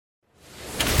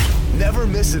never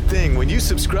miss a thing when you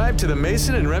subscribe to the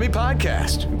Mason and Remy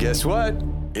podcast. Guess what?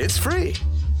 It's free.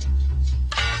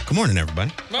 Good morning,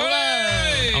 everybody.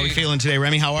 Hey! How are we feeling today,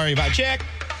 Remy? How are you? Vibe check.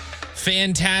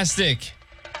 Fantastic.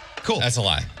 Cool. That's a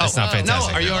lie. That's not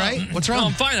fantastic. No, are you all right? What's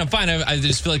wrong? No, I'm fine. I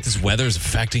just feel like this weather is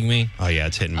affecting me. Oh, yeah,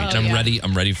 it's hitting me. And I'm ready.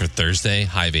 I'm ready for Thursday,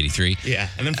 high of 83. Yeah,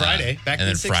 and then Friday, back to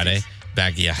and the then 60s. Friday,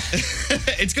 back, yeah.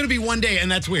 It's going to be one day,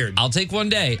 and that's weird. I'll take one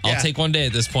day. Yeah. I'll take one day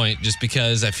at this point just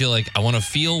because I feel like I want to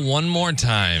feel one more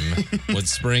time what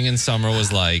spring and summer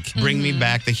was like. Bring me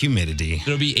back the humidity.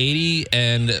 It'll be 80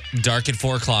 and dark at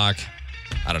 4 o'clock.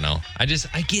 I don't know. I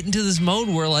get into this mode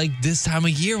where like this time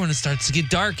of year when it starts to get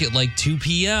dark at like 2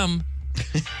 p.m.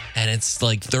 and it's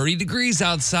like 30 degrees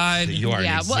outside.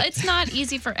 Well, it's not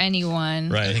easy for anyone.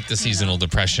 Right. I think the seasonal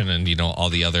depression and, all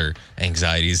the other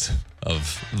anxieties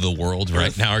of the world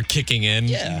right now are kicking in.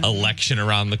 Yeah. Election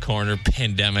around the corner,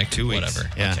 pandemic, 2 weeks. whatever.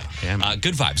 Yeah. Okay. Yeah.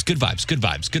 Good vibes.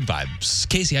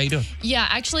 Casey, how you doing? Yeah,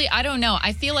 actually, I don't know.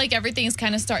 I feel like everything's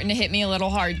kind of starting to hit me a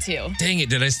little hard, too. Dang it,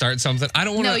 did I start something? I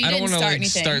don't want to. No, you I don't didn't want to start like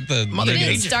anything. start the. Mother You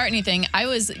didn't nature. start anything.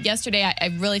 Yesterday,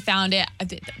 I really found it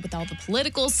with all the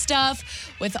political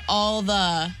stuff, with all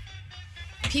the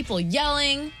people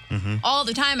yelling all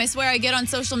the time. I swear I get on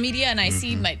social media and I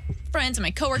see my friends and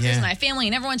my coworkers and my family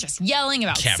and everyone's just yelling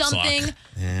about Caps something. lock.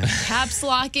 Yeah. Caps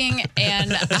locking.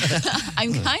 And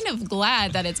I'm kind of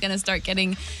glad that it's going to start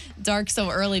getting dark so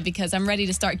early because I'm ready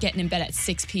to start getting in bed at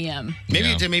 6 p.m. Maybe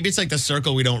it's like the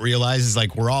circle we don't realize is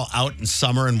like we're all out in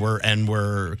summer and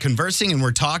we're conversing and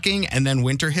we're talking, and then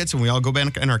winter hits and we all go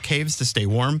back in our caves to stay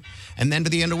warm, and then to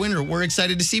the end of winter we're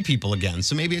excited to see people again.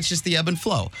 So maybe it's just the ebb and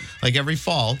flow. Like every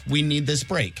fall we need this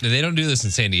break. They don't do this in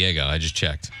San Diego. I just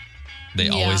checked. They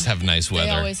always have nice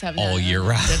weather always have all that. year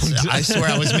round. I swear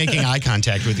I was making eye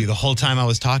contact with you the whole time I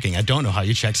was talking. I don't know how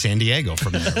you check San Diego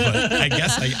from there, but I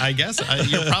guess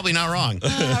you're probably not wrong.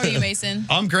 How are you, Mason?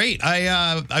 I'm great.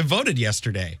 I voted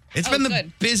yesterday. It's been the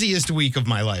good. busiest week of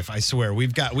my life, I swear.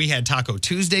 We had Taco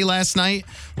Tuesday last night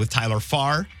with Tyler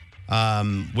Farr.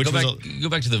 Which Go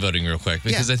back to the voting real quick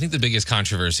because I think the biggest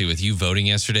controversy with you voting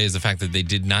yesterday is the fact that they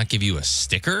did not give you a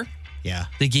sticker. Yeah.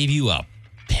 They gave you a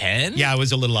pen? Yeah, I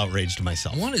was a little outraged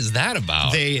myself. What is that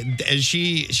about?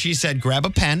 She said, grab a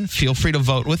pen, feel free to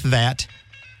vote with that,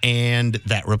 and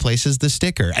that replaces the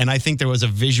sticker. And I think there was a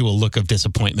visual look of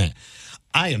disappointment.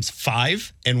 I am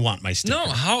 5 and want my sticker. No,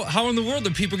 how in the world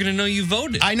are people going to know you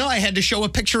voted? I know I had to show a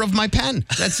picture of my pen.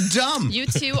 That's dumb. You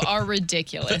two are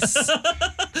ridiculous. This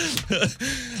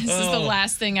is the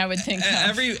last thing I would think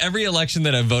of. Every election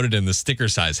that I've voted in, the sticker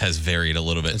size has varied a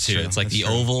little bit too. true. It's like That's the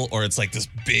true. oval, or it's like this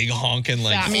big honking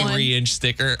like Fat one. 3-inch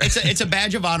sticker. It's a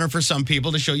badge of honor for some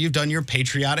people to show you've done your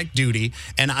patriotic duty,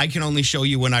 and I can only show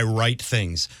you when I write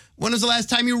things. When was the last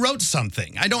time you wrote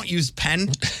something? I don't use pen.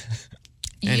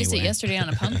 You used it Anyway. yesterday on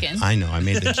a pumpkin. I know. I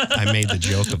made the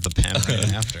joke of the pen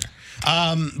right after.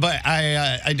 But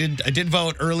I did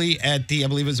vote early at I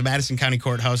believe it was the Madison County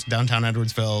Courthouse, downtown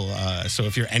Edwardsville. So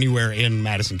if you're anywhere in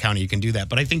Madison County, you can do that.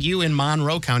 But I think you in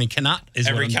Monroe County cannot.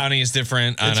 Every county is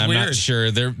different, and It's I'm not weird. sure.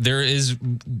 There is,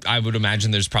 I would imagine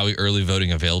there's probably early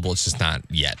voting available. It's just not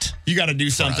yet. You got to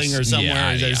do something us. or somewhere.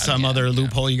 Yeah, There's some other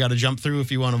loophole you got to jump through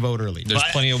if you want to vote early. There's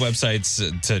But- plenty of websites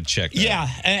to check. That. Yeah,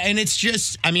 and it's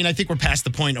just, I mean, I think we're past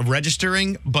the point of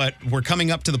registering, but we're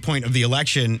coming up to the point of the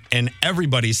election, and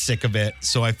everybody's sick of it.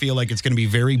 So I feel like it's going to be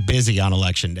very busy on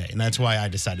election day, and that's why I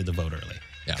decided to vote early.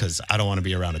 Yeah. Because I don't want to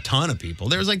be around a ton of people.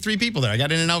 There was like 3 people there. I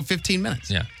got in and out 15 minutes.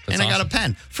 Yeah, that's and I got a awesome.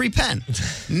 pen, free pen.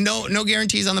 No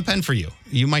guarantees on the pen for you.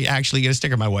 You might actually get a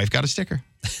sticker. My wife got a sticker.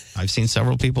 I've seen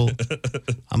several people.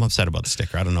 I'm upset about the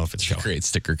sticker. I don't know if it's showing. Great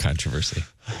sticker controversy.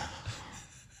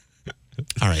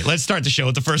 All right, let's start the show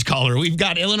with the first caller. We've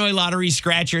got Illinois Lottery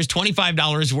scratchers,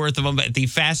 $25 worth of them at the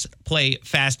Fast Play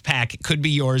Fast Pack. It could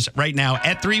be yours right now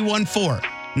at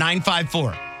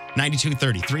 314-954-9230.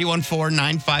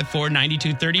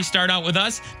 314-954-9230. Start out with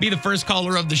us. Be the first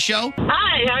caller of the show.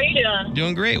 Hi, how are you doing?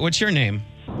 Doing great. What's your name?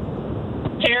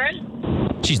 Karen?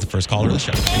 She's the first caller of the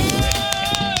show.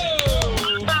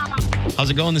 How's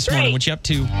it going this morning? Great. What you up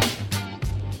to?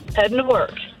 Heading to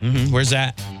work. Where's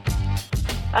that?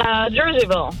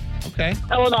 Jerseyville, Okay.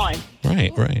 Illinois.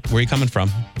 Right. Where are you coming from?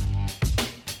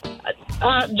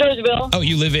 Jerseyville. Oh,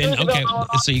 you live in, Jerseyville, okay. Illinois.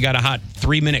 So you got a hot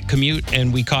 3-minute commute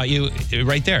and we caught you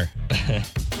right there.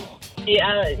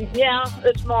 Yeah,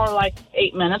 it's more like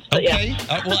 8 minutes, but Okay.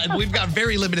 yeah. Well, we've got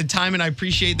very limited time, and I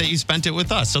appreciate that you spent it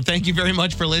with us. So thank you very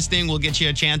much for listening. We'll get you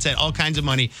a chance at all kinds of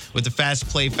money with the Fast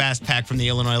Play Fast Pack from the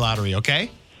Illinois Lottery,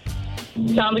 okay?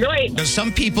 Sounds great. Now,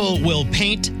 some people will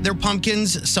paint their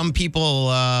pumpkins. Some people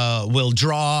will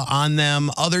draw on them.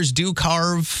 Others do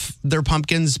carve their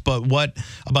pumpkins. But what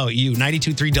about you?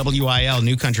 92.3 WIL,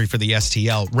 New Country for the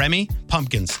STL. Remy,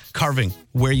 pumpkins, carving.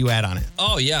 Where you at on it?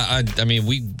 Oh, yeah. I mean,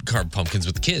 we carve pumpkins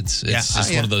with the kids. It's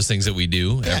just one of those things that we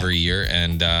do every year,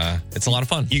 and it's a lot of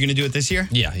fun. You going to do it this year?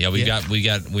 Yeah.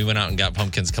 We went out and got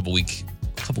pumpkins a couple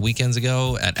weekends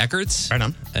ago at Eckert's. Right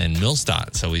on. And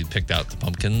Millstadt. So we picked out the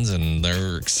pumpkins, and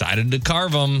they're excited to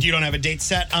carve them. You don't have a date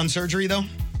set on surgery, though?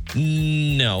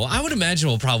 No. I would imagine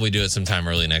we'll probably do it sometime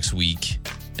early next week.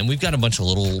 And we've got a bunch of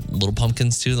little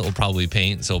pumpkins, too, that we'll probably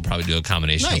paint. So we'll probably do a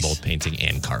combination of both painting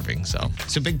and carving. So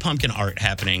big pumpkin art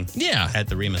happening at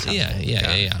the Remus house.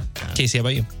 Yeah. Casey, how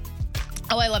about you?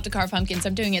 Oh, I love to carve pumpkins.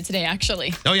 I'm doing it today,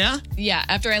 actually. Oh, yeah? Yeah,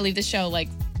 after I leave the show, like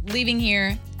leaving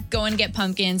here, go and get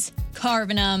pumpkins,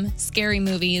 carving them, scary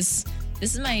movies.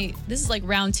 This is like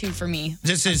round 2 for me.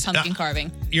 This is pumpkin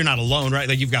carving. You're not alone, right?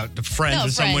 Like you've got friends or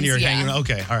someone you're hanging with.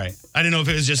 Okay, all right. I didn't know if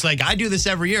it was just like, I do this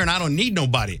every year and I don't need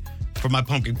nobody for my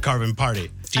pumpkin carving party.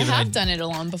 I have done it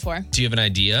alone before. Do you have an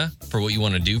idea for what you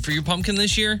want to do for your pumpkin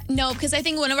this year? No, because I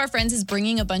think one of our friends is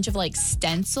bringing a bunch of like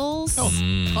stencils. Oh,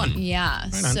 fun. Yeah.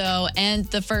 And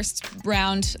the first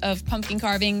round of pumpkin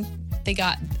carving,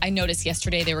 I noticed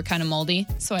yesterday they were kind of moldy,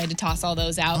 so I had to toss all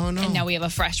those out. Oh, no. And now we have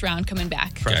a fresh round coming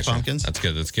back. Fresh pumpkins? That's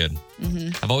good.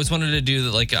 Mm-hmm. I've always wanted to do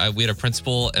that. Like we had a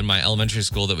principal in my elementary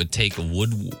school that would take a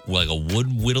wood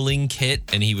whittling kit,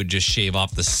 and he would just shave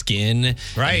off the skin.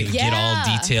 Right. And get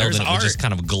all detailed, and it would just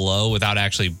kind of glow without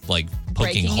actually like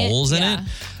poking holes in it.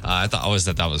 I always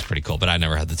thought that was pretty cool, but I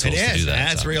never had the tools to do that.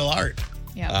 That's real art.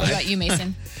 Yeah. What about you,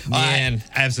 Mason? Man,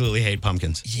 I absolutely hate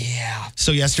pumpkins. Yeah.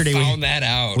 So yesterday that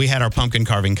out. We had our pumpkin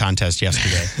carving contest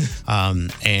yesterday,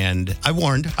 and I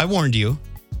warned you.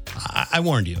 I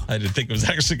warned you. I didn't think it was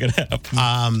actually going to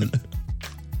happen.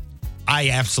 I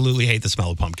absolutely hate the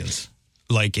smell of pumpkins.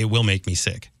 Like, it will make me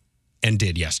sick, and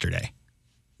did yesterday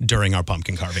during our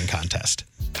pumpkin carving contest.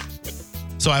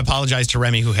 So I apologize to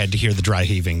Remy, who had to hear the dry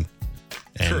heaving.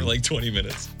 For like 20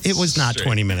 minutes. It was not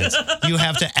 20 minutes. You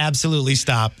have to absolutely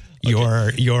stop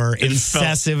your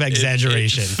incessive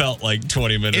exaggeration. It felt like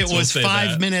 20 minutes. It was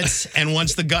 5 minutes, and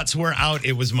once the guts were out,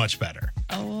 it was much better.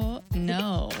 Oh,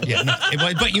 no. Yeah,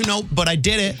 no, but I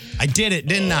did it. I did it,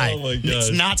 didn't I? Oh, my gosh.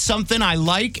 It's not something I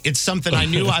like. It's something I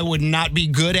knew I would not be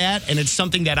good at, and it's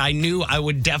something that I knew I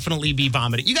would definitely be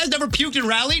vomiting. You guys never puked and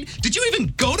rallied? Did you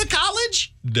even go to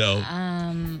college? No.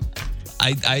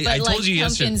 I told you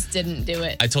yesterday. Pumpkins didn't do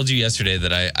it. I told you yesterday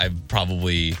that I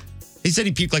probably. He said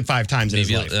he puked like 5 times in his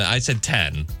life. I said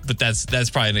 10, but that's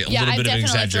probably a little bit of an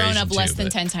exaggeration. I've definitely thrown up less too, than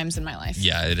 10 times in my life.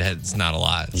 Yeah, it's not a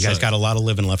lot. You guys got a lot of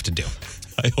living left to do.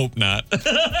 I hope not.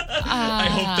 I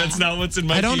hope that's not what's in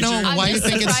my future. I don't know why you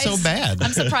think it's so bad.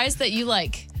 I'm surprised that you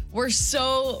were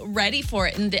so ready for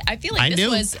it. And I feel like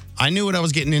I knew what I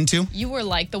was getting into. You were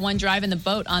like the one driving the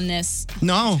boat on this.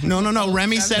 No.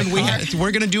 Remy said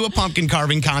we're going to do a pumpkin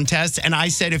carving contest. And I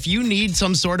said, if you need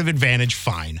some sort of advantage,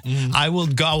 fine. I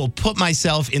will put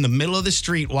myself in the middle of the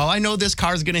street while I know this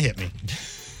car's going to hit me.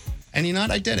 And you know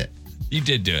what? I did it. You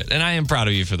did do it. And I am proud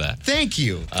of you for that. Thank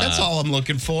you. That's all I'm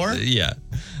looking for. Yeah.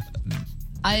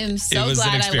 I am so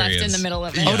glad I left in the middle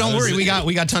of it. Oh, don't worry. We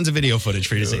got tons of video footage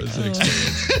for you to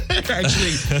see.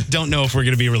 Actually, don't know if we're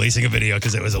going to be releasing a video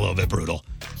because it was a little bit brutal.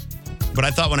 But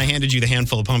I thought when I handed you the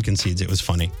handful of pumpkin seeds, it was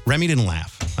funny. Remy didn't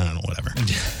laugh. I don't know, whatever.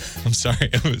 I'm sorry.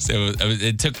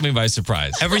 It took me by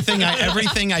surprise. Everything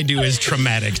I do is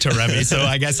traumatic to Remy, so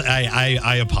I guess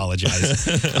I apologize.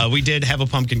 We did have a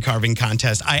pumpkin carving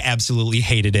contest. I absolutely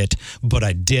hated it, but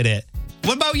I did it.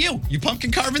 What about you? You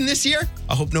pumpkin carving this year?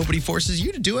 I hope nobody forces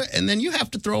you to do it, and then you have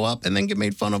to throw up and then get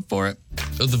made fun of for it.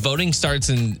 The voting starts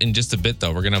in just a bit,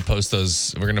 though. We're gonna post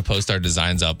our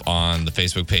designs up on the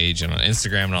Facebook page and on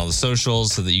Instagram and all the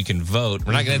socials so that you can vote.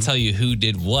 We're not gonna tell you who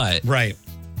did what, right?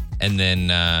 And then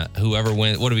whoever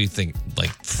wins, what do we think?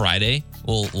 Like Friday,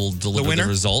 we'll deliver the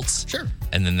results. Sure.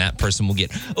 And then that person will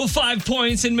get 5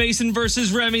 points in Mason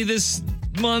versus Remy this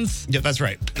month. Yeah, that's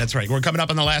right. We're coming up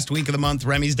on the last week of the month.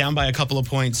 Remy's down by a couple of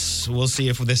points. We'll see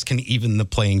if this can even the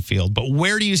playing field. But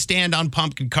where do you stand on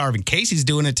pumpkin carving? Casey's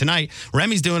doing it tonight.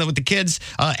 Remy's doing it with the kids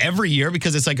every year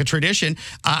because it's like a tradition.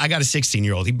 I got a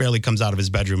 16-year-old. He barely comes out of his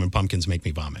bedroom and pumpkins make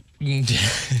me vomit.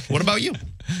 What about you?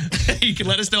 You can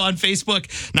let us know on Facebook,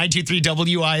 923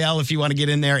 WIL if you want to get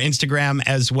in there. Instagram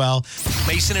as well.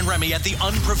 Mason and Remy at the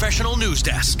Unprofessional News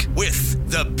Desk with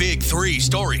the Big 3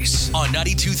 stories on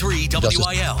 92.3 WIL.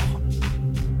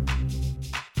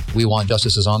 We want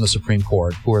justices on the Supreme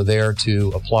Court who are there to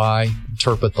apply,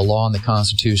 interpret the law and the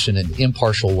Constitution in an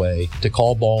impartial way, to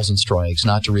call balls and strikes,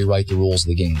 not to rewrite the rules of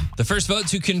the game. The first vote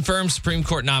to confirm Supreme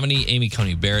Court nominee Amy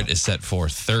Coney Barrett is set for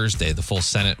Thursday. The full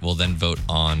Senate will then vote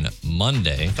on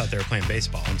Monday. I thought they were playing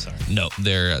baseball. I'm sorry. No,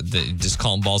 they're just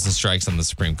calling balls and strikes on the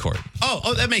Supreme Court.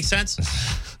 Oh, that makes sense.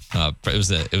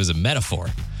 It was a metaphor.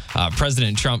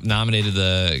 President Trump nominated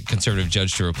the conservative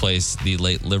judge to replace the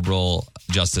late liberal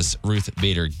Justice Ruth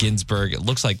Bader Ginsburg. It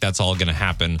looks like that's all going to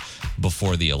happen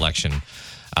before the election.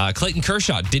 Clayton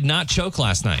Kershaw did not choke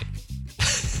last night.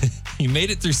 He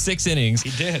made it through 6 innings. He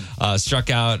did. Struck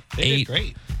out They 8. did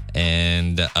great.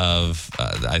 And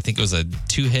I think it was a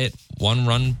 2-hit,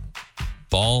 1-run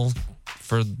ball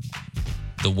for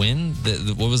the win.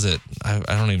 What was it? I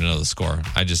don't even know the score.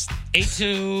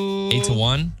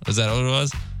 8-1. Was that what it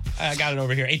was? I got it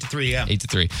over here. 8-3, yeah.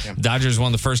 8-3. Yeah. Dodgers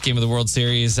won the first game of the World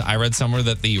Series. I read somewhere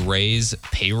that the Rays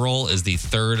payroll is the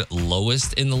 3rd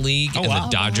lowest in the league. Oh, and wow. the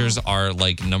Dodgers are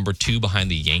like number 2 behind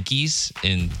the Yankees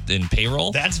in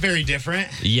payroll. That's very different.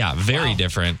 Yeah, very Wow.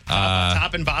 different.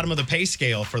 Top and bottom of the pay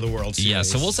scale for the World Series. Yeah,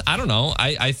 so I don't know.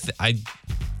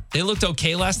 They looked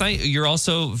okay last night. You're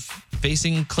also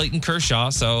facing Clayton Kershaw,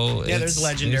 so Yeah, there's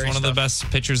legendary he's one of the stuff.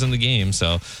 best pitchers in the game.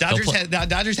 So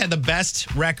Dodgers had the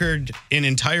best record in the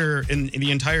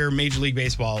entire Major League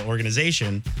Baseball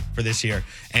organization for this year,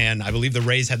 and I believe the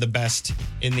Rays had the best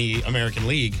in the American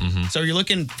League. Mm-hmm. So you're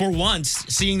looking for once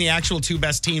seeing the actual 2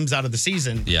 best teams out of the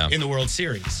season Yeah. in the World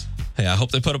Series. yeah, I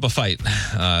hope they put up a fight.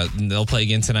 They'll play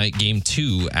again tonight, Game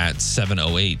 2 at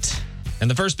 7:08. And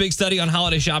the first big study on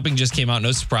holiday shopping just came out.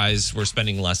 No surprise, we're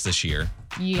spending less this year.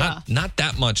 Yeah. Not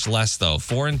that much less, though.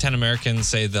 4 in 10 Americans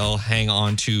say they'll hang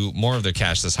on to more of their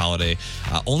cash this holiday.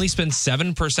 Only spend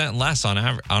 7% less on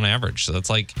average. So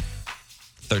that's like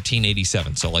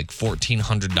 $1,387. So like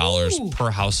 $1,400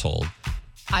 per household.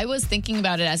 I was thinking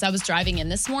about it as I was driving in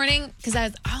this morning because I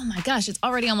was, oh my gosh, it's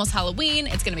already almost Halloween.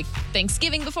 It's going to be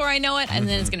Thanksgiving before I know it. And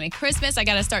then it's going to be Christmas. I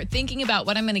got to start thinking about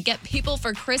what I'm going to get people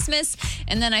for Christmas.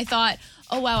 And then I thought,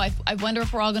 oh, wow, I wonder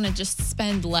if we're all going to just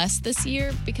spend less this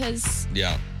year because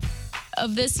Yeah.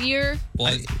 of this year.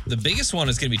 Well, the biggest one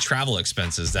is going to be travel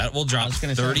expenses. That will drop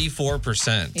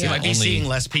 34%. You might be seeing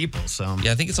less people. So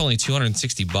Yeah, I think it's only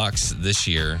 $260 this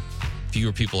year.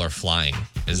 Fewer people are flying.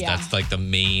 That's like the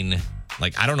main.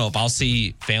 Like, I don't know if I'll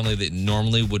see family that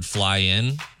normally would fly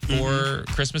in for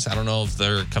Christmas. I don't know if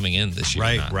they're coming in this year.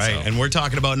 Right. or not, so. And we're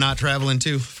talking about not traveling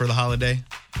too for the holiday.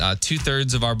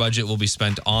 2/3 of our budget will be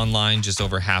spent online. Just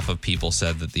over half of people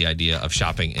said that the idea of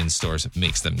shopping in stores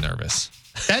makes them nervous.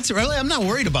 That's really, I'm not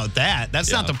worried about that.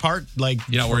 That's not the part, like,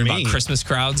 You're not for worried me. about Christmas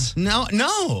crowds? No.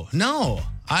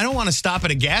 I don't want to stop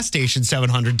at a gas station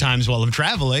 700 times while I'm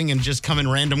traveling and just come in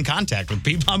random contact with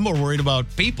people. I'm more worried about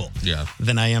people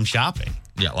than I am shopping.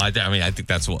 Yeah, well, I think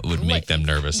that's what would make them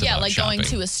nervous Yeah, about like shopping. going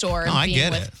to a store No, and I being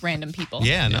get with it. random people.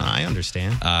 Yeah, no, I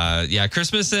understand.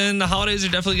 Christmas and the holidays are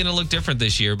definitely going to look different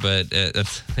this year, but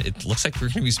it looks like we're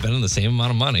going to be spending the same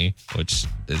amount of money, which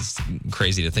is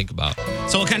crazy to think about.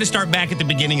 So we'll kind of start back at the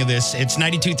beginning of this. It's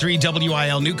 92.3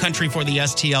 WIL, New Country for the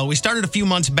STL. We started a few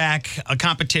months back, a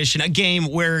competition, a game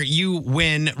where you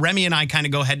win. Remy and I kind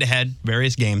of go head-to-head,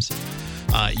 various games.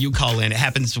 You call in. It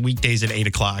happens weekdays at 8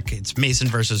 o'clock. It's Mason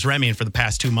versus Remy, and for the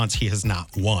past 2 months, he has not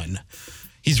won.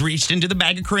 He's reached into the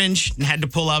bag of cringe and had to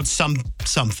pull out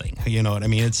something. You know what I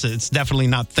mean? It's definitely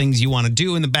not things you want to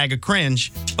do in the bag of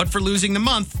cringe, but for losing the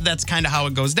month, that's kind of how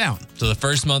it goes down. So the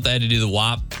first month I had to do the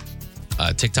WAP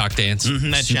TikTok dance.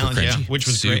 That Super challenge, cringy. which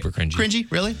was super great. cringy.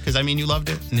 Cringy, really? Because, I mean, you loved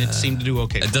it, and it seemed to do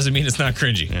okay. It doesn't mean it's not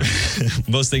cringy. Yeah.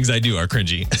 Most things I do are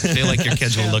cringy. I feel like your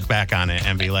kids will look back on it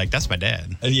and be like, that's my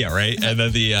dad. Yeah, right. And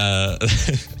then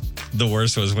the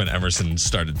worst was when Emerson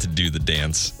started to do the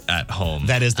dance at home.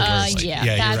 That is the worst. Yeah,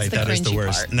 you're that's right. the That is the cringy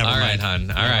worst. part. Never All mind. right, hon.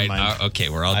 All Never right. mind. Okay,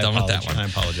 we're all done with that one. I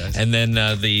apologize. And then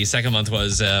the second month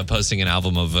was posting an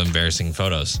album of embarrassing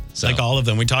photos. So, Like all of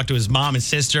them. We talked to his mom, his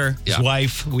sister, his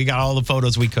wife. We got all the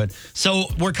photos we could. So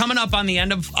we're coming up on the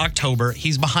end of October.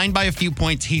 He's behind by a few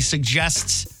points. He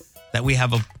suggests that we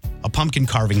have a pumpkin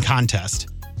carving contest,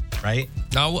 right?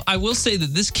 Now, I will say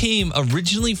that this came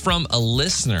originally from a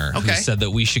listener who said that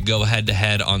we should go head to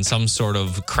head on some sort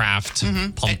of craft,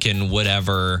 pumpkin,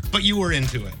 whatever. But you were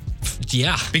into it.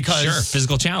 Yeah, Because- sure,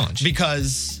 physical challenge.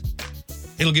 Because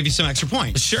it'll give you some extra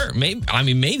points. Sure, maybe. I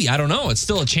mean, maybe. I don't know. It's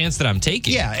still a chance that I'm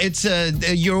taking. Yeah, it's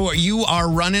you are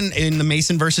running in the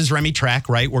Mason versus Remy track,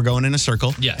 right? We're going in a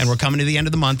circle. Yes. And we're coming to the end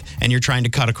of the month, and you're trying to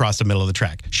cut across the middle of the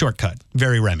track. Shortcut.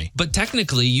 Very Remy. But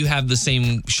technically, you have the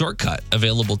same shortcut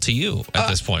available to you at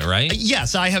this point, right?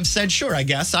 Yes, I have said, sure, I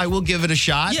guess. I will give it a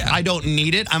shot. Yeah. I don't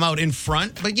need it. I'm out in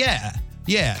front, but yeah.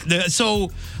 Yeah.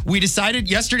 So we decided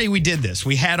yesterday we did this.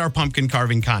 We had our pumpkin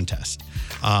carving contest.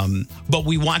 But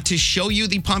we want to show you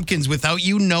the pumpkins without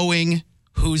you knowing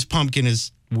whose pumpkin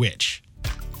is which.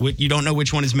 You don't know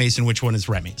which one is Mason, which one is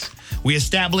Remy's. We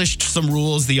established some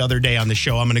rules the other day on the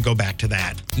show. I'm going to go back to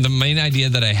that. The main idea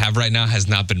that I have right now has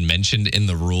not been mentioned in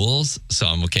the rules, so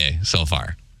I'm okay so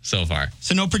far. So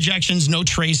no projections, no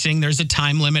tracing. There's a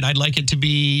time limit. I'd like it to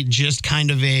be just kind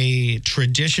of a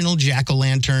traditional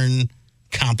jack-o'-lantern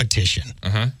competition.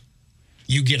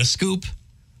 You get a scoop.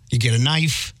 You get a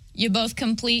knife. You both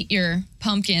complete your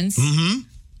pumpkins.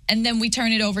 And then we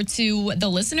turn it over to the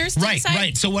listeners to decide?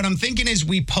 Right. So what I'm thinking is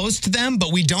we post them,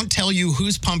 but we don't tell you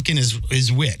whose pumpkin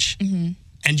is which. And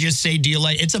just say, do you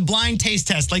like... It's a blind taste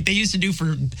test like they used to do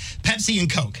for Pepsi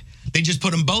and Coke. They just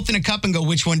put them both in a cup and go,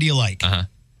 which one do you like?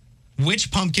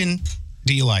 Which pumpkin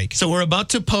do you like? So we're about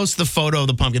to post the photo of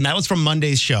the pumpkin. That was from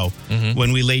Monday's show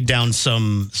when we laid down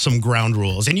some ground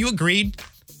rules. And you agreed.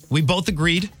 We both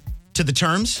agreed to the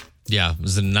terms. Yeah, it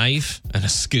was a knife and a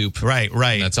scoop. Right.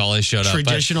 That's all I showed up.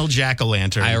 Traditional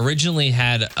jack-o'-lantern. I originally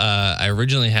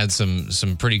had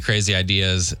some pretty crazy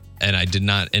ideas, and I did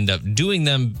not end up doing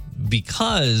them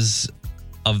because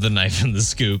of the knife and the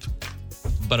scoop.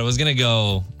 But I was gonna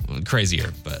go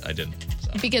crazier, but I didn't.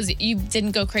 So. Because you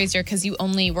didn't go crazier because you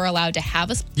only were allowed to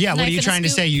have a Yeah, knife what are you and a trying to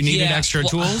scoop? say? You needed extra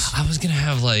tools? I was gonna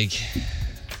have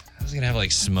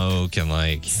smoke and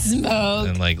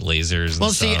lasers. Well,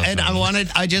 and see, stuff and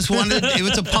I just wanted, it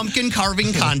was a pumpkin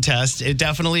carving contest. It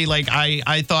definitely,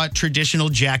 I thought traditional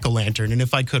jack-o'-lantern, and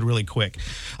if I could really quick.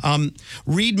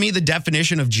 Read me the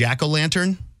definition of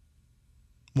jack-o'-lantern.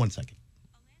 1 second.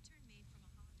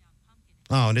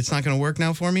 Oh, and it's not going to work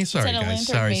now for me? Sorry, guys.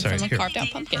 Sorry. From a carved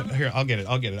out pumpkin. Here, I'll get it.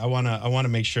 I want to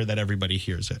make sure that everybody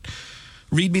hears it.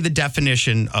 Read me the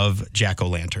definition of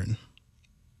jack-o'-lantern.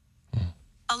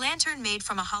 A lantern made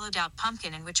from a hollowed out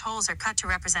pumpkin in which holes are cut to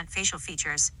represent facial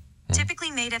features,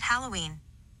 typically made at Halloween.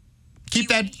 Keep Do you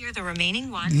that. want to hear the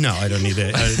remaining one? No, I don't need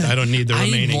it. I don't need the I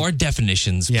remaining. need more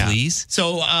definitions, please.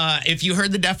 So if you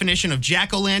heard the definition of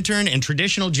jack-o'-lantern and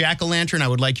traditional jack-o'-lantern, I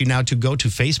would like you now to go to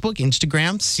Facebook,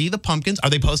 Instagram, see the pumpkins. Are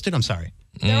they posted? I'm sorry.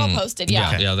 They're all posted,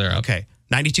 yeah. Yeah, they're up. Okay.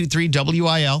 92.3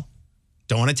 WIL.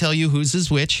 Don't want to tell you whose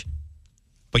is which,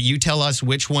 but you tell us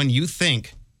which one you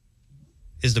think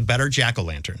is the better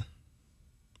jack-o'-lantern.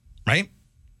 Right?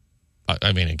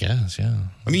 I mean, I guess, yeah.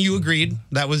 I mean, you agreed.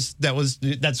 That's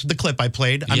the clip I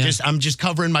played. I'm just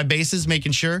covering my bases,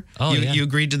 making sure. You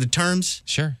agreed to the terms.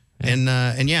 Sure.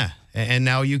 Yeah. And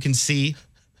now you can see.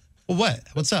 Well, what?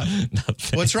 What's up?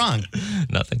 Nothing. What's wrong?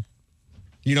 Nothing.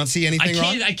 You don't see anything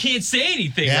wrong? I can't say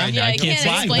anything Yeah? right now. Yeah, I I can't can't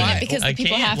say explain why. it because I the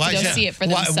people can't. have to go see it for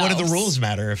themselves. What do the rules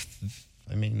matter?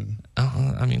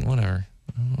 Whatever.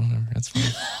 It's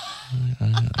fine.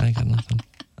 I got nothing.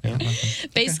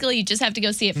 Basically, you just have to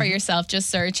go see it for yourself. Just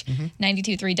search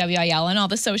 92.3 WIL on all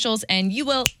the socials, and you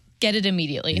will get it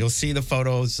immediately. You'll see the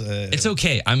photos. It's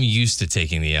okay. I'm used to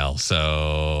taking the L,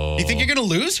 so... You think you're going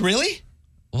to lose? Really?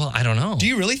 Well, I don't know. Do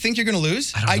you really think you're going to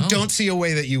lose? I don't know. don't see a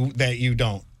way that you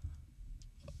don't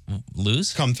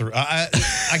Lose? come through. I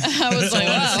was like,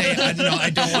 wow. I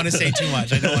don't want to say too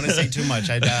much.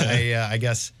 I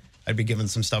guess I'd be giving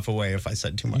some stuff away if I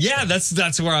said too much. Yeah,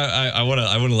 that's where I want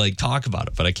to like talk about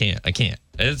it, but I can't.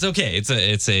 It's okay.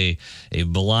 It's a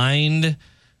blind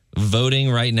voting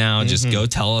right now. Just go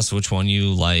tell us which one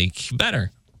you like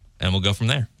better, and we'll go from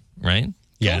there. Right?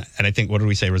 Yeah, cool. And I think, what did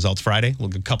we say? Results Friday. We'll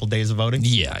get a couple days of voting.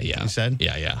 Yeah. You said.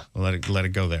 Yeah. We'll let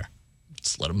it go there.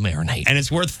 Just let them marinate. And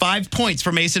it's worth 5 points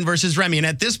for Mason versus Remy. And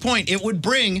at this point, it would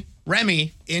bring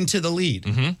Remy into the lead,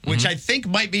 which I think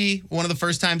might be one of the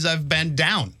first times I've been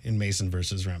down in Mason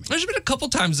versus Remy. There's been a couple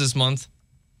times this month.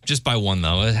 Just by one,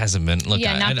 though. It hasn't been. Look,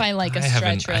 Yeah, not by like a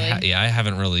stretch, really. I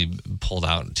haven't really pulled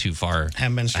out too far.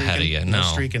 Haven't been streaking? Ahead of you. No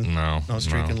streaking. No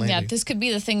streaking lately. Yeah, this could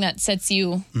be the thing that sets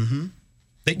you,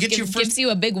 That gives you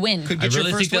a big win. Could I get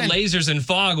really your think first that win. lasers and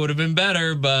fog would have been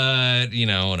better, but,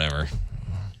 whatever.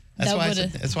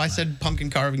 That's why I said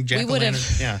pumpkin carving, We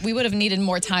jack-o'-lantern. would have needed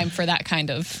more time for that kind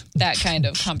of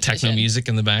competition. Techno music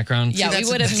in the background. Yeah, we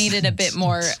would have needed a bit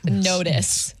more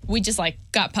notice. We just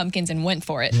got pumpkins and went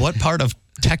for it. What part of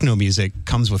techno music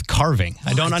comes with carving?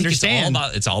 I don't think understand.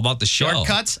 It's all about the show.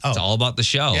 Shortcuts? Oh. It's all about the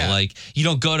show. Yeah. Like you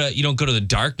don't go to the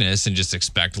darkness and just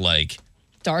expect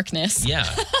Darkness.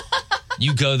 yeah.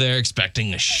 You go there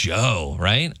expecting a show,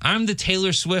 right? I'm the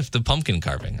Taylor Swift of pumpkin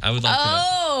carving. I would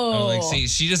like to see.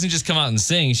 She doesn't just come out and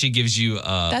sing. She gives you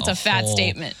That's a fat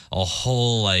statement. A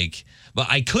whole but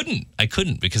I couldn't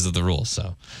because of the rules.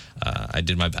 So I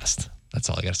did my best. That's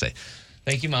all I got to say.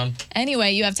 Thank you, Mom.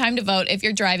 Anyway, you have time to vote. If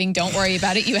you're driving, don't worry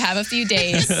about it. You have a few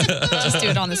days. Just do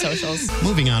it on the socials.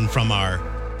 Moving on from our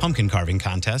pumpkin carving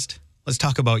contest, let's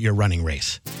talk about your running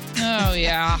race. Oh,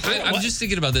 yeah. I'm just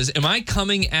thinking about this. Am I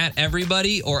coming at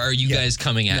everybody, or are you guys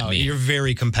coming at me? You're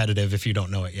very competitive if you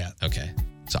don't know it yet. Okay.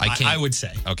 So I can't. I would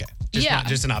say. Okay.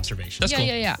 Just an observation. That's cool.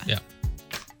 Yeah.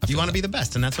 You want to be the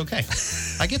best, and that's okay.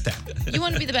 I get that. You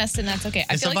want to be the best, and that's okay.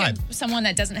 I It's feel a like vibe. I'm someone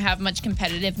that doesn't have much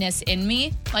competitiveness in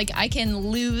me. Like, I can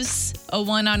lose a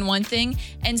one-on-one thing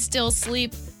and still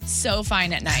sleep so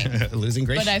fine at night. Losing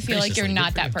grace. But I feel like you're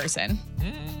not that person.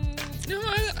 No,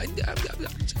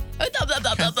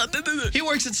 He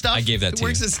works at stuff. I gave that to He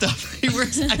works you. at stuff. He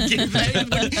works. I gave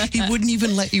that. He wouldn't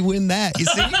even let you win that. You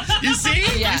see? You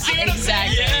see? Yeah, You see what I'm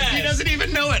exactly. saying? He doesn't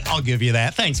even know it. I'll give you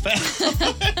that. Thanks, pal.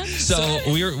 So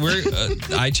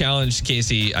I challenged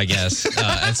Casey, I guess,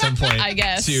 at some point. I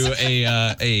guess. To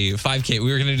a 5K.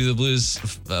 We were going to do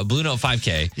the Blue Note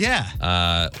 5K.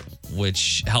 Yeah.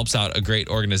 Which helps out a great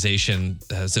organization.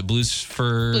 Is it Blues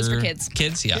for Kids?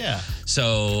 Kids, yeah. Yeah.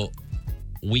 So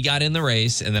we got in the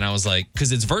race, and then I was like,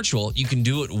 because it's virtual, you can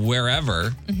do it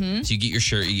wherever. Mm-hmm. So you get your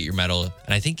shirt, you get your medal,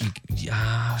 and I think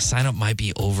sign up might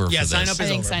be over for this. sign up I is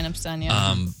think over. sign up's done,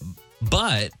 yeah.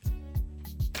 But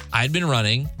I'd been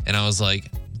running, and I was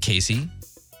like, Casey,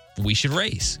 we should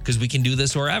race because we can do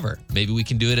this wherever. Maybe we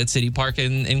can do it at City Park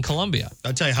in Columbia.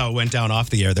 I'll tell you how it went down off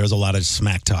the air. There was a lot of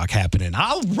smack talk happening.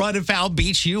 I'll run if I'll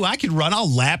beat you. I can run.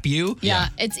 I'll lap you. Yeah,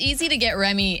 it's easy to get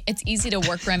Remy. It's easy to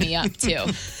work Remy up, too.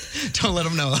 Don't let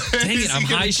him know. Dang it, I'm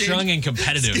high-strung and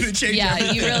competitive.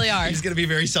 Yeah, you really are. He's going to be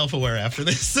very self-aware after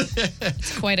this.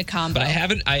 It's quite a combo. But I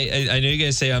haven't. I know you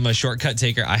guys say I'm a shortcut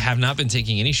taker. I have not been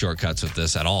taking any shortcuts with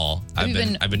this at all. Have you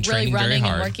been I've been really training very running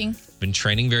and hard. working? Been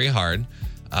training very hard.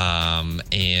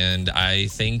 And I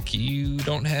think you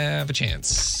don't have a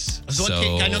chance.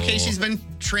 I know Casey's been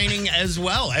training as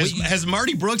well. As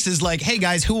Marty Brooks is like, hey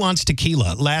guys, who wants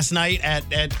tequila? Last night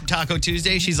at Taco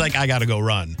Tuesday, she's like, I got to go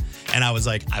run. And I was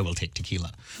like, I will take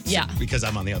tequila. Yeah. Because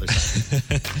I'm on the other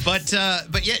side.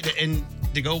 But yeah, and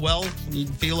to go well, you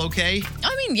feel okay?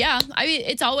 I mean, yeah.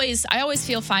 I always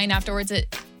feel fine afterwards.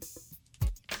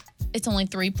 It's only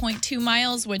 3.2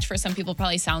 miles, which for some people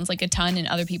probably sounds like a ton, and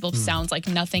other people sounds like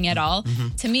nothing at all.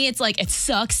 Mm-hmm. To me, it's like it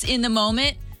sucks in the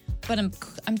moment, but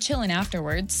I'm chilling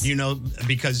afterwards. You know,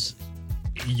 because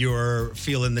you're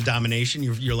feeling the domination.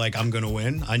 You're like, I'm gonna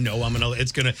win. I know I'm gonna.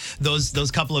 It's gonna.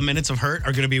 Those couple of minutes of hurt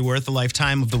are gonna be worth a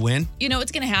lifetime of the win. You know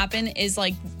what's gonna happen is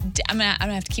like I'm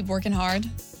gonna have to keep working hard,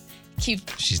 keep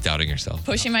She's doubting herself.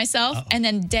 pushing myself, and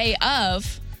then day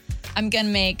of, I'm gonna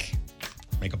make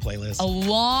a playlist. a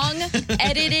long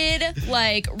edited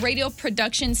like radio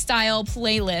production style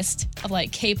playlist of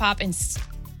like K-pop and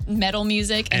metal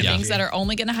music and Yeah. things that are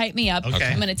only going to hype me up. Okay.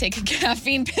 I'm going to take a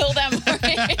caffeine pill that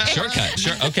morning. Shortcut.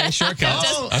 Shortcut.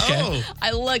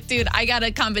 Okay. Look, dude, I got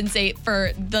to compensate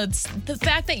for the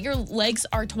fact that your legs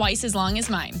are twice as long as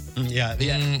mine. Yeah.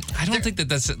 I don't think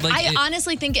that's like. I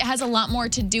honestly think it has a lot more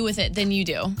to do with it than you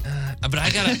do. But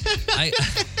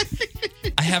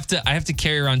I have to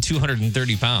carry around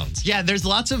 230 pounds. Yeah, there's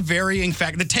lots of varying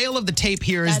factors. The tale of the tape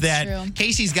here is That's that true.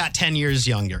 Casey's got 10 years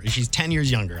younger. She's 10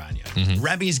 years younger on you. Mm-hmm.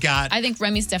 Remy's got. I think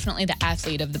Remy's definitely the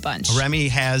athlete of the bunch. Remy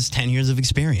has 10 years of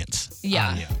experience. Yeah.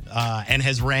 On you, and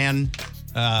has ran,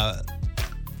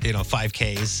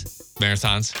 5Ks.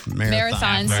 Marathons.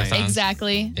 Marathons,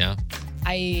 exactly. Yeah.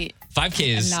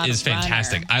 5K I'm not is a runner.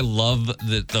 fantastic. I love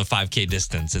the 5K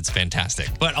distance. It's fantastic.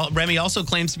 But Remy also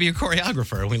claims to be a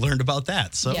choreographer, and we learned about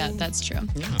that. So Yeah, that's true.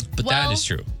 But Well- that is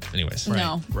true. Anyways.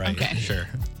 No. Right. Okay. Sure.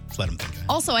 Let's let him think.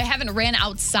 Also, I haven't ran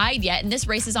outside yet, and this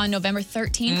race is on November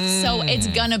 13th, so it's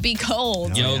gonna be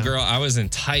cold. Yo, girl, I was in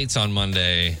tights on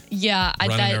Monday, Yeah,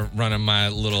 running my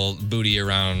little booty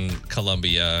around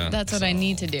Columbia. that's what I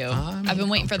need to do. I've been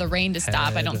waiting for the rain to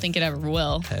stop. I don't think it ever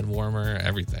will. Head warmer,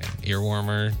 everything. Ear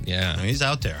warmer, yeah. He's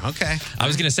out there. Okay. I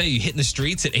was gonna say, you hitting the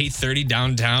streets at 8:30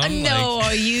 downtown? No,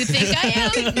 you think I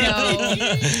am? No.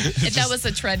 If that was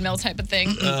a treadmill type of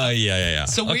thing. Yeah.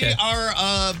 So we Okay.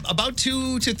 are about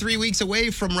 2 to 3 weeks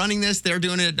away from running this. They're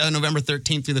doing it November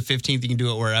 13th through the 15th. You can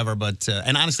do it wherever. But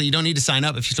and honestly, you don't need to sign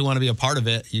up if you still want to be a part of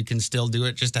it. You can still do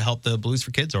it just to help the Blues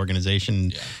for Kids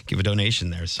organization. Give a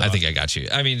donation there. So I think I got you.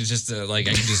 I mean, it's just like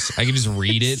I can just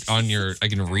read it on your. I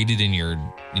can read it in your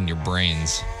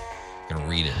brains. I can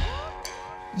read it.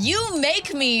 You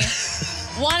make me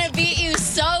want to beat you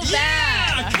so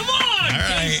bad. Come on,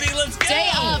 Casey, let's go. Day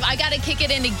of, I got to kick it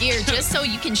into gear just so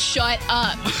you can shut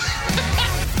up.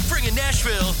 Bringing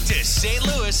Nashville to St.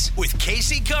 Louis with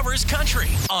KC Covers Country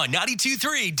on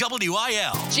 92.3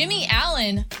 WIL. Jimmy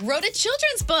Allen wrote a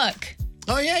children's book.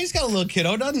 Oh, yeah, he's got a little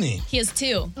kiddo, doesn't he? He has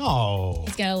 2. Oh.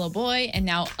 He's got a little boy and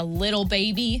now a little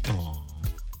baby. Oh.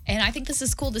 And I think this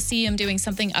is cool to see him doing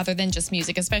something other than just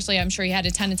music, especially I'm sure he had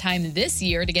a ton of time this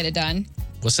year to get it done.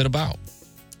 What's it about?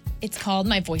 It's called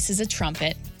My Voice is a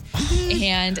Trumpet.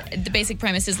 And the basic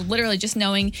premise is literally just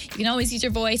knowing you can always use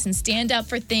your voice and stand up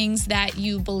for things that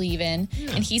you believe in.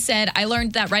 Yeah. And he said, I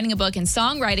learned that writing a book and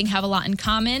songwriting have a lot in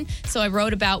common. So I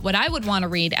wrote about what I would want to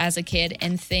read as a kid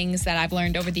and things that I've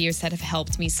learned over the years that have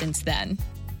helped me since then.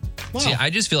 Wow. See, I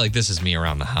just feel like this is me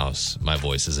around the house. My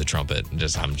voice is a trumpet.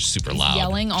 I'm super loud.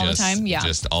 Yelling all the time, yeah.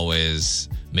 Just always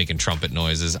making trumpet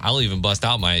noises. I'll even bust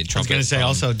out my trumpet. I was going to say,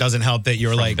 also, it doesn't help that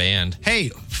you're like, band. Hey,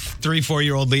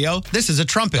 3-4-year-old Leo, this is a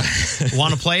trumpet.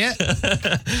 Want to play it?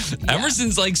 Yeah.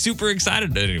 Emerson's like super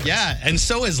excited anyways. Yeah, and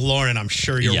so is Lauren. I'm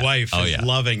sure your wife is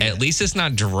loving it. At least it's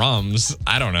not drums.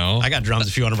 I don't know. I got drums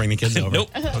if you want to bring the kids over. Nope.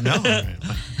 Oh, no? All right.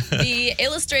 The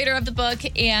illustrator of the book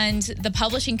and the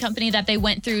publishing company that they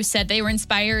went through said they were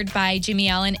inspired by Jimmy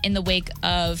Allen in the wake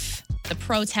of the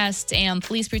protests and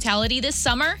police brutality this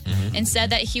summer, and said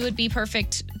that he would be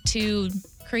perfect to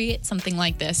create something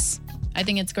like this. I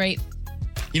think it's great.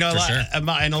 You know,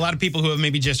 and a lot of people who have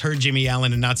maybe just heard Jimmy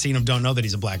Allen and not seen him don't know that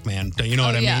he's a black man. You know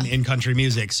what I mean? In country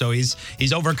music. So he's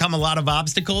overcome a lot of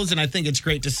obstacles, and I think it's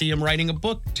great to see him writing a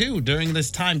book, too, during this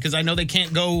time, because I know they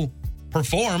can't go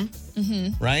perform,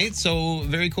 right? So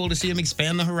very cool to see him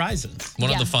expand the horizons. One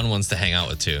of the fun ones to hang out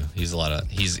with too. He's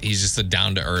just a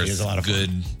down to earth, good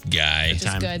guy.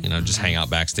 Just good. You know, just hang out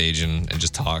backstage and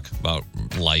just talk about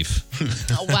life.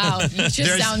 Oh wow, you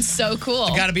just sound so cool.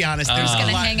 I gotta be honest. They're just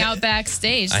gonna hang out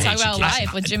backstage, talk about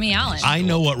life with Jimmy Allen. I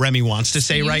know what Remy wants to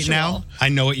say right now. I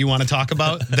know what you want to talk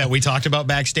about that we talked about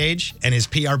backstage, and his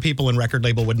PR people and record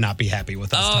label would not be happy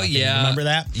with us. Oh yeah, remember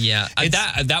that? Yeah,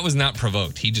 that was not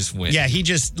provoked. He just went. Yeah, he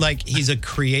just he's a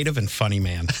creative and funny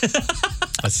man.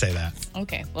 Let's say that.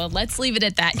 Okay, well, let's leave it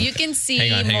at that. You can see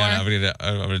hang on.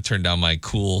 I'm gonna turn down my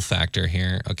cool factor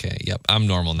here. Okay, yep, I'm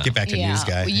normal now. Get back to news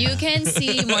guy. You can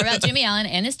see more about Jimmy Allen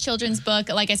and his children's book.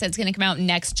 Like I said, it's going to come out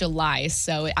next July,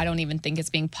 so I don't even think it's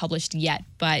being published yet.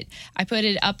 But I put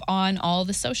it up on all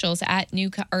the socials at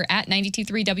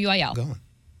 92.3 WIL. Go on.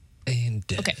 And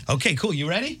okay, cool. You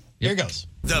ready? Here goes.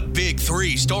 The big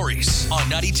 3 stories on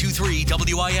 92.3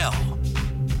 WIL.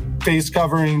 Face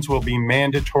coverings will be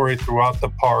mandatory throughout the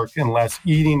park unless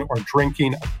eating or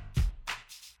drinking.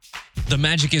 The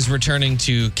magic is returning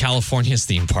to California's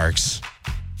theme parks.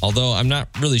 Although I'm not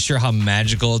really sure how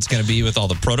magical it's going to be with all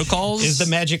the protocols. Is the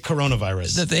magic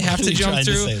coronavirus that they have to jump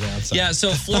through? Yeah,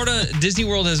 so Florida Disney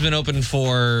World has been open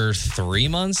for 3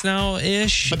 months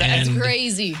now-ish. But that's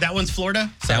crazy. That one's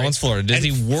Florida? Sorry. That one's Florida.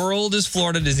 Disney World is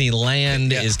Florida.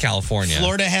 Disneyland is California.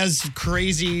 Florida has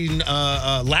crazy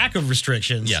lack of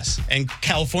restrictions. Yes. And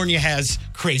California has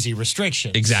crazy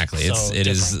restrictions. Exactly. It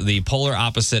is the polar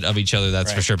opposite of each other,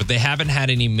 that's for sure. But they haven't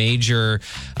had any major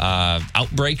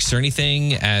outbreaks or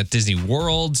anything at Disney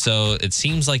World, so it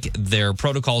seems like their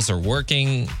protocols are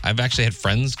working. I've actually had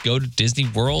friends go to Disney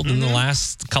World in the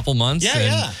last couple months.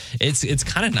 Yeah. It's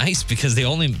kind of nice because it's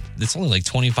only like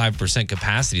 25%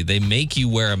 capacity. They make you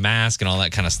wear a mask and all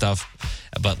that kind of stuff,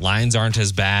 but lines aren't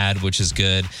as bad, which is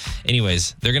good.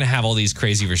 Anyways, they're going to have all these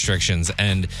crazy restrictions,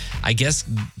 and I guess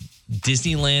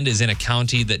Disneyland is in a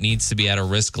county that needs to be at a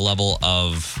risk level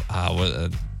of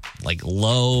like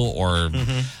low or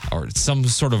some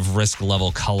sort of risk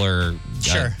level color.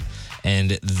 Sure.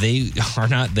 And they are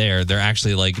not there. They're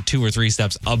actually like 2 or 3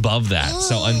 steps above that.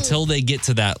 So until they get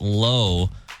to that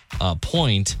low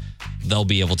point, they'll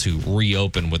be able to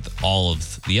reopen with all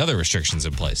of the other restrictions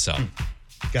in place. So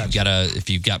if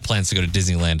you've got plans to go to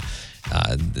Disneyland,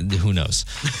 who knows?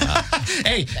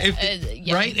 Hey,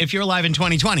 if you're alive in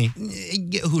 2020,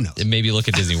 who knows? Maybe look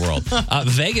at Disney World.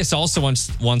 Vegas also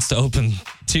wants to open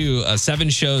too. 7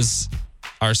 shows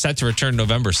are set to return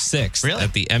November 6th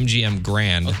at the MGM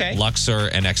Grand, Luxor,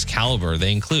 and Excalibur.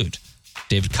 They include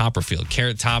David Copperfield,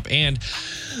 Carrot Top, and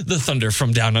the Thunder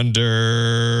from Down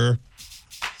Under.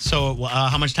 So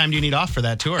how much time do you need off for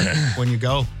that tour when you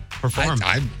go perform?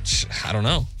 I don't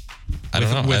know. I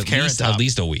don't know. With at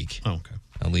least a week. Oh, okay.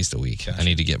 At least a week. Gotcha. I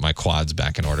need to get my quads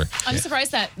back in order. I'm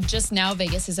surprised that just now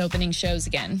Vegas is opening shows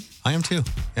again. I am too.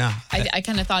 Yeah. I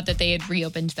kind of thought that they had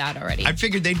reopened that already. I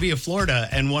figured they'd be a Florida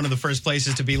and one of the first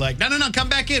places to be like, no, come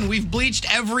back in. We've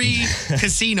bleached every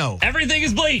casino. Everything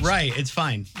is bleached. Right. It's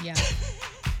fine. Yeah.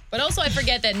 But also I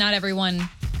forget that not everyone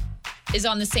is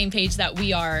on the same page that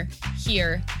we are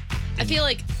here. I feel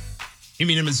like you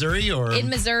mean in Missouri or? In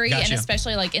Missouri, Gotcha. and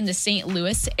especially like in the St.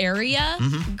 Louis area,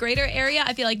 greater area.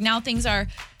 I feel like now things are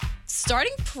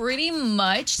starting pretty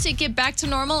much to get back to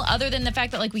normal, other than the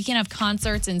fact that like we can't have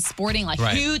concerts and sporting like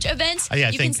Right. huge events. Yeah,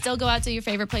 I you think- can still go out to your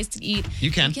favorite place to eat.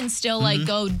 You can. You can still like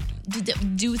go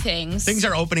do things. Things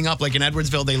are opening up. Like in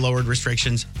Edwardsville, they lowered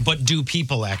restrictions, but do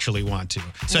people actually want to?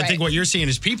 So I Right. think what you're seeing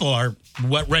is people are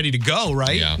ready to go,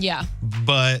 right? Yeah. Yeah.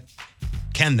 But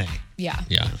can they? Yeah.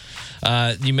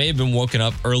 Yeah. You may have been woken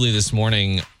up early this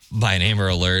morning by an Amber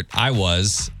Alert. I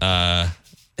was.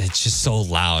 It's just so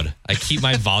loud. I keep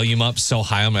my volume up so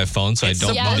high on my phone so I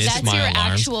don't miss that's my your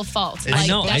alarms. actual fault. I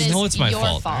know. That I know is it's my your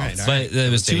fault. fault. All right. But there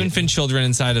was 2 infant children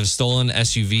inside of a stolen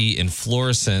SUV in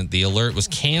Florissant. The alert was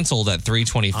canceled at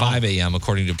 3:25 a.m.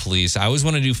 according to police. I always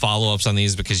want to do follow-ups on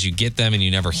these because you get them and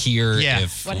you never hear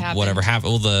if What happened? whatever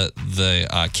happened. Well,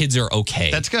 the kids are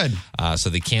okay. That's good. So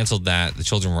they canceled that. The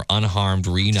children were unharmed,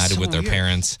 reunited So with their weird.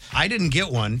 parents. I didn't get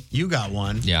one. You got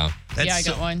one. Yeah. Yeah, I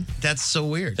got one. That's so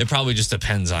weird. It probably just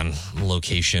depends on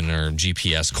location or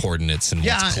GPS coordinates and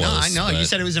Yeah, what's no, close. I know. You but-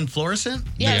 said it was in Florissant?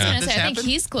 Yeah, I was Yeah. gonna This say I think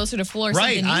happened? he's closer to Florissant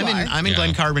Right. than you are. I'm in Yeah.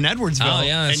 Glen Carbon, Edwardsville. Oh,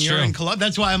 yeah, and that's you're true. in Columbia.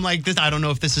 That's why I'm like, I don't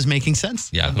know if this is making sense.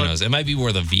 Yeah, who But knows? It might be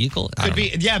where the vehicle. I Could don't be.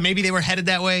 know. Yeah, maybe they were headed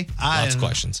that way. Lots of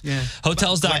questions. Yeah.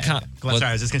 Hotels.com. Sorry,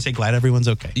 I was just going to say, glad everyone's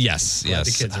okay. Yes, Glad the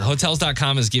yes. kids are-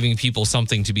 Hotels.com is giving people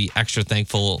something to be extra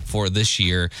thankful for this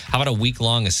year. How about a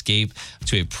week-long escape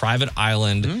to a private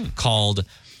island called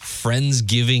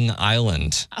Friendsgiving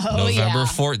Island? Oh, November yeah.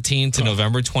 14th to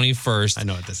November 21st. I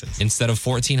know what this is. Instead of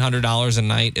 $1,400 a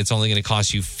night, it's only going to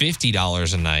cost you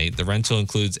 $50 a night. The rental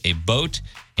includes a boat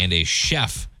and a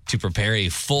chef to prepare a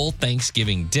full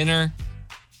Thanksgiving dinner.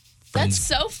 That's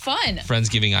so fun.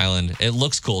 Friendsgiving Island. It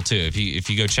looks cool too. If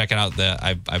you go check it out,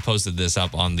 I posted this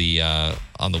up on the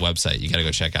website. You got to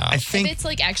go check it out. I If think it's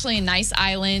like actually a nice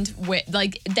island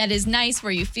that is nice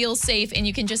where you feel safe and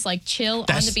you can just like chill on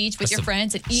That's- the beach with that's your the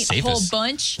friends and eat a whole safest.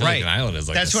 bunch. I feel like an island is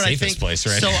like That's the what I safest think. place,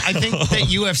 right? So I think that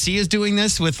UFC is doing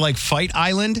this with like Fight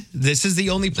Island. This is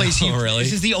the only place you. Oh, really?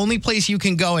 This is the only place you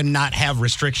can go and not have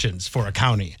restrictions for a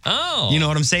county. Oh. You know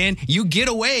what I'm saying? You get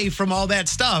away from all that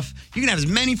stuff. You can have as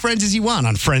many friends as you want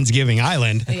on Friendsgiving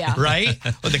Island. Yeah. Right?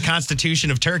 With the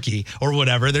Constitution of Turkey or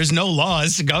whatever. There's no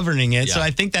laws governing it. So Yeah. I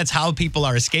think that's how people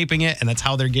are escaping it, and that's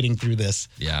how they're getting through this.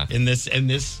 Yeah. In this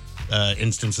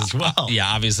instance as well. Yeah,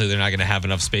 obviously they're not going to have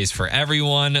enough space for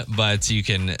everyone, but you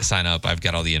can sign up. I've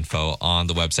got all the info on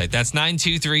the website. That's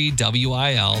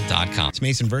 923wil.com. It's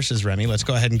Mason versus Remy. Let's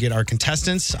go ahead and get our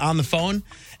contestants on the phone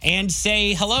and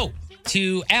say hello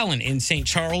to Alan in St.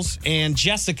 Charles and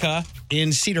Jessica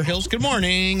in Cedar Hills. Good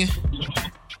morning.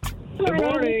 Good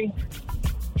morning.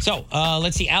 So,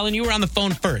 let's see. Alan, you were on the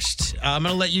phone first. I'm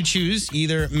going to let you choose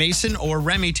either Mason or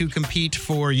Remy to compete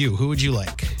for you. Who would you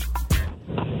like?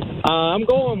 I'm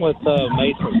going with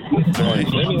Mason.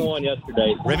 Remy won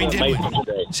yesterday. Remy did Mason win.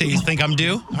 today. So you think I'm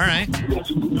due? All right.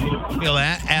 Feel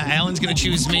that. Alan's going to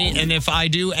choose me, and if I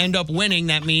do end up winning,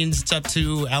 that means it's up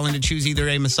to Alan to choose either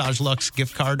a Massage Luxe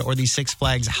gift card or the Six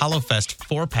Flags Hollowfest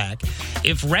 4-pack.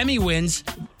 If Remy wins,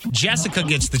 Jessica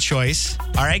gets the choice.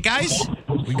 All right, guys?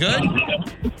 We good?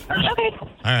 Okay.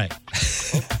 All right.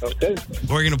 Okay.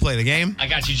 We're going to play the game. I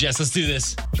got you, Jess. Let's do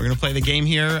this. We're going to play the game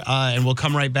here, and we'll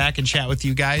come right back and chat with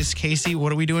you guys. Casey,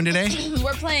 what are we doing today?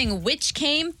 We're playing Which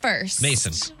Came First.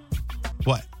 Mason,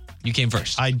 What? you came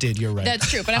first. I did. You're right. That's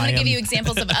true, but I'm going I to give am- you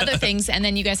examples of other things, and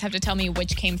then you guys have to tell me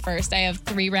which came first. I have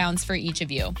 3 rounds for each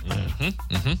of you. I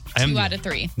am- 2 out of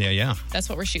 3. Yeah. That's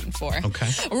what we're shooting for. Okay.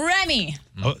 Remy.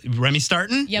 Oh, Remy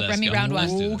starting? Yep, Let's Remy, go. round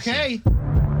Let's 1. do this. Okay.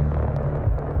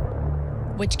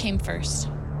 Which came first?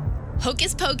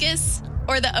 Hocus Pocus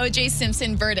or the O.J.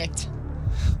 Simpson verdict?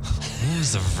 What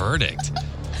was the verdict?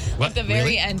 What? At the very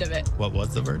Really? end of it. What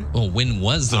was the verdict? Oh, when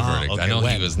was the verdict? okay, I know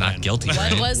when? he was not When? guilty. What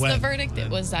right? was the When? verdict? It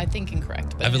was, I think,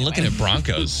 incorrect. But I've been anyway. looking at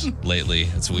Broncos lately.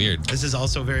 It's weird. This is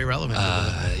also very relevant.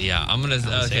 Yeah, I'm gonna. Okay,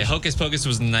 Conversation. Hocus Pocus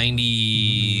was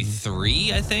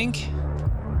 93, I think.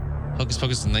 Hocus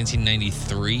Pocus was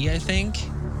 1993, I think.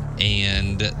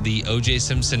 And the O.J.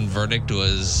 Simpson verdict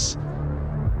was.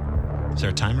 Is there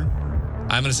a timer?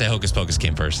 I'm gonna say Hocus Pocus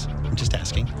came first. I'm just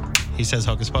asking. He says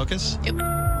Hocus Pocus.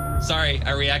 Sorry,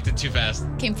 I reacted too fast.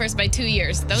 Came first by 2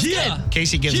 years. That was good.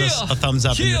 Casey gives us a thumbs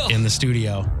up in the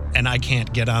studio, and I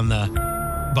can't get on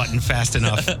the button fast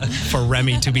enough for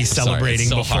Remy to be celebrating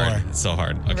Sorry, it's so before. hard. It's so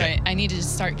hard. Okay. Right. I need to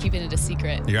just start keeping it a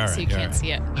secret You're all so right, you you're can't all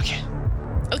see it. Okay.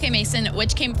 Okay, Mason,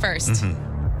 which came 1st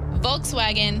Mm-hmm.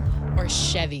 Volkswagen or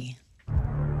Chevy?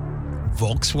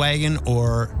 Volkswagen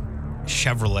or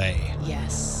Chevrolet?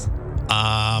 Yes.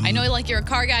 I know, like, you're a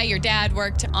car guy. Your dad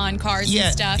worked on cars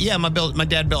and stuff. Yeah, my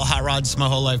dad built hot rods my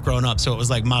whole life growing up, so it was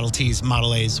like Model Ts,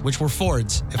 Model A's, which were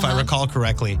Fords, if I recall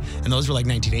correctly, and those were like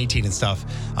 1918 and stuff.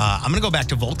 I'm going to go back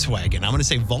to Volkswagen. I'm going to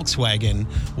say Volkswagen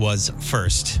was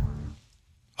first.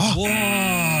 Whoa.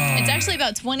 It's actually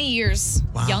about 20 years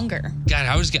younger. God,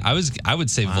 I would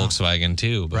say Volkswagen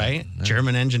too. But, right?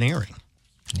 German engineering.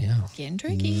 Yeah. Getting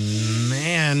tricky.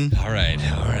 Man. All right.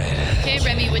 Okay,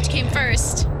 Remy, which came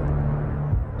first?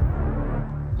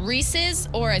 Reese's,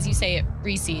 or as you say it,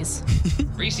 Reese's?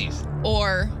 Reese's.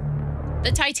 Or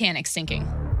the Titanic sinking?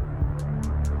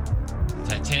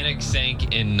 Titanic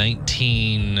sank in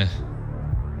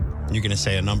 1927. You're going to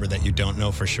say a number that you don't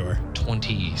know for sure.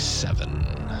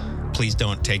 Please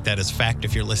don't take that as fact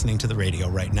if you're listening to the radio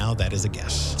right now. That is a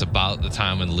guess. It's about the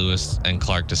time when Lewis and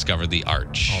Clark discovered the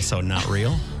arch. Also not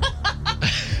real.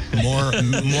 More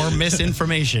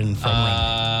misinformation from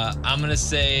I'm going to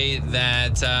say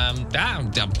that,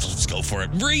 let's go for it.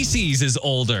 Reese's is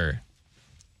older.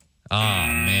 Oh,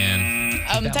 man.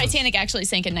 Titanic actually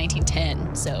sank in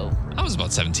 1910, so. I was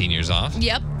about 17 years off.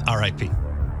 Yep. R.I.P.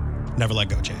 Never let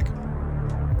go, Jack.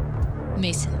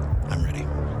 Mason. I'm ready.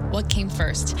 What came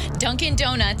first? Dunkin'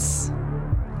 Donuts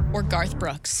or Garth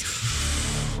Brooks?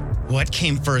 What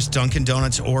came first, Dunkin'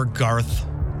 Donuts or Garth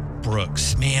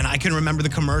Brooks? Man, I can remember the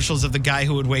commercials of the guy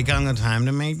who would wake up on time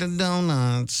to make the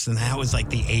donuts. And that was like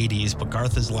the 80s, but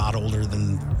Garth is a lot older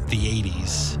than the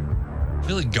 80s. I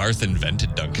feel like Garth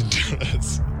invented Dunkin'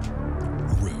 Donuts.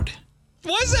 Rude.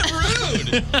 Why is that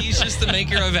rude? He's just the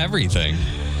maker of everything.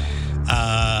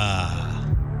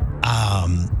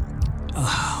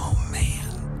 Oh, man.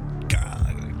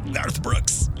 Garth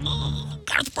Brooks.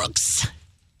 Garth Brooks.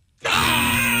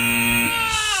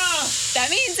 That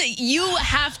means that you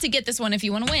have to get this one if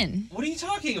you want to win. What are you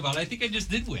talking about? I think I just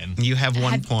did win. You have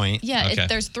 1 point. Yeah, Okay.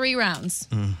 there's 3 rounds.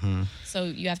 Mm-hmm. So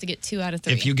you have to get 2 out of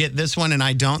 3. If you get this one and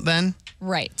I don't, then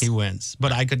Right. he wins.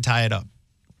 But I could tie it up.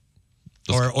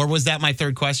 Or was that my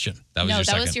third question? That was No, your that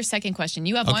second. was your second question.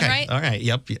 You have Okay. one right? All right.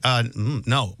 Yep.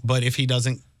 No. But if he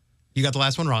doesn't, you got the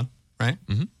last one wrong, right?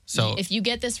 Mm-hmm. So If you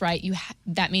get this right,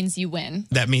 that means you win.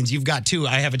 that means you've got 2.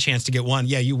 I have a chance to get 1.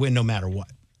 Yeah, you win no matter what.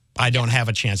 I don't have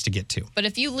a chance to get 2. But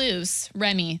if you lose,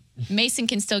 Remy, Mason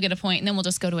can still get a point, and then we'll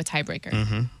just go to a tiebreaker.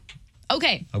 Mm-hmm.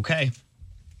 Okay. Okay.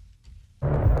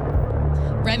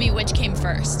 Remy, which came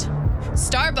first?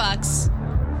 Starbucks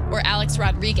or Alex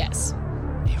Rodriguez?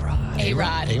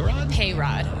 A-Rod. A-Rod?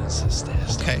 Payrod.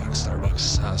 Okay.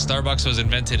 Starbucks. Starbucks was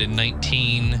invented in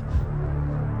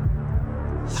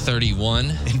 1931.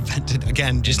 Invented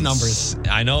again, just numbers.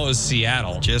 I know it was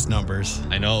Seattle. Just numbers.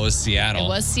 I know it was Seattle. It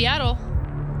was Seattle.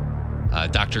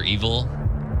 Dr. Evil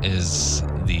is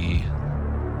the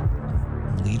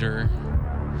leader.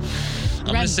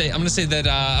 I'm gonna say that.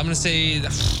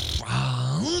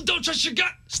 Don't trust your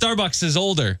gut. Starbucks is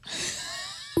older.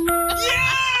 Yeah!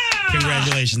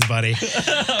 Congratulations, buddy.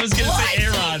 I was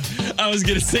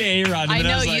gonna say A-Rod. I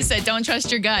know you said don't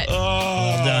trust your gut.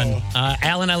 Well done.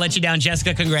 Alan, I let you down.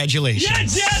 Jessica,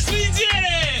 congratulations. Yes, we did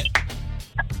it!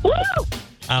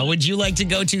 Would you like to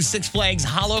go to Six Flags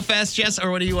Hollow Fest, Jess,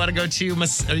 or do you want to go to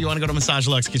Massage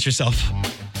Lux? Get yourself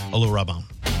a little rub on.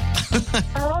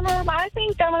 I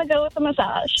think I'm going to go with the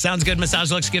massage. Sounds good.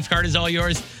 Massage Lux gift card is all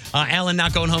yours. Alan,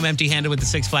 not going home empty-handed with the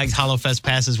Six Flags Hollow Fest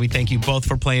passes. We thank you both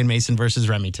for playing Mason versus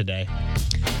Remy today.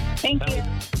 Thank you.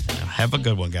 Have a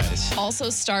good one, guys. Also,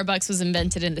 Starbucks was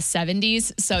invented in the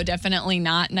 70s, so definitely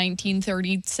not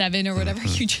 1937 or whatever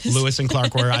you just Lewis and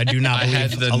Clark were, I do not I believe,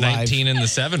 had the alive. 19 and the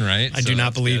 7, right? I do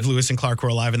not believe Lewis and Clark were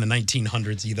alive in the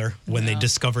 1900s either when they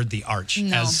discovered the arch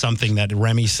as something that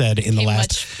Remy said in the came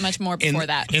last... much more before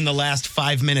that. In the last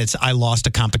 5 minutes, I lost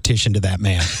a competition to that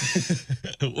man.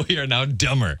 We are now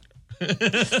dumber.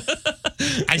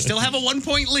 I still have a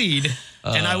 1-point lead,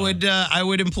 and I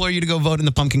would implore you to go vote in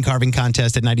the pumpkin carving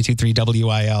contest at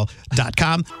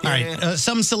 923wil.com. All right,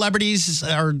 some celebrities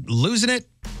are losing it,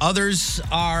 others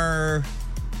are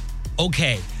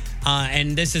okay.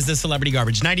 And this is the celebrity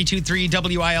garbage.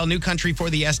 92.3 WIL, New Country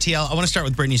for the STL. I want to start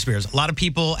with Britney Spears. A lot of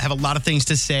people have a lot of things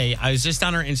to say. I was just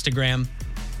on her Instagram,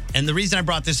 and the reason I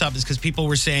brought this up is because people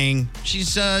were saying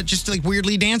she's just like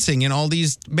weirdly dancing in all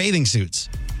these bathing suits.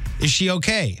 Is she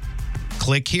okay?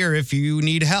 Click here if you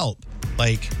need help.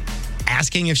 Like,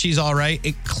 asking if she's all right.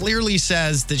 It clearly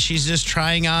says that she's just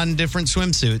trying on different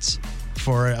swimsuits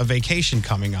for a vacation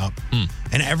coming up.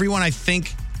 And everyone, I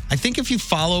think if you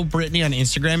follow Britney on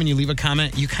Instagram and you leave a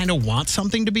comment, you kind of want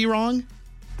something to be wrong,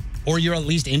 or you're at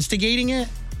least instigating it,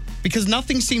 because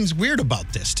nothing seems weird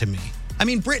about this to me. I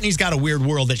mean, Britney's got a weird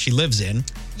world that she lives in.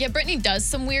 Yeah, Britney does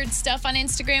some weird stuff on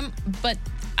Instagram, but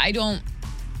I don't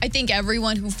I think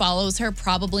everyone who follows her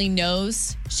probably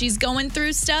knows she's going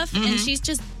through stuff, and she's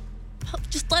just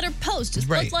let her post. Just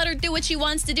let her do what she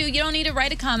wants to do. You don't need to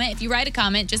write a comment. If you write a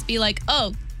comment, just be like,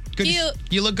 oh, Good. cute.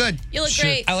 You look good. You look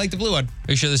great. I like the blue one.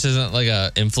 Are you sure this isn't like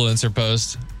a influencer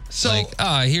post? So,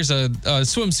 here's a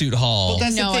swimsuit haul.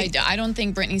 Well, No, I don't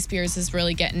think Britney Spears is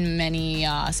really getting many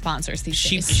sponsors these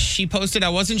days. She posted, I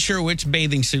wasn't sure which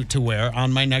bathing suit to wear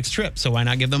on my next trip, so why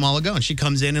not give them all a go? And she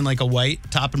comes in like a white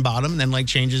top and bottom, and then like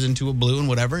changes into a blue and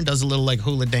whatever, and does a little like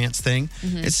hula dance thing.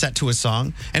 It's set to a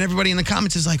song, and everybody in the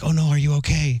comments is like, "Oh no, are you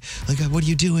okay? Like, what are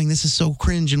you doing? This is so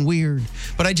cringe and weird."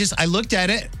 But I looked at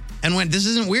it and went, "This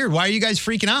isn't weird. Why are you guys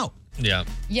freaking out?" Yeah.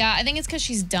 Yeah, I think it's because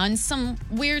she's done some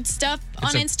weird stuff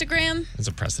on Instagram. It's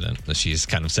a precedent that she's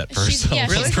kind of set for She's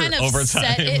herself. she's kind of over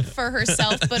set time. it for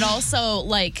herself, but also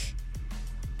like...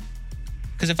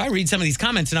 Because if I read some of these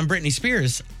comments and I'm Britney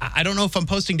Spears, I don't know if I'm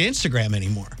posting to Instagram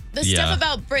anymore. The stuff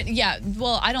about Britney,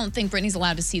 well, I don't think Britney's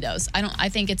allowed to see those. I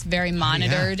think it's very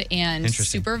monitored and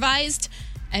supervised.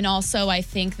 And also, I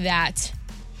think that...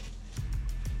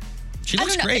 She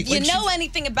looks great. If you know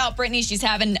anything about Britney, she's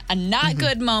having a not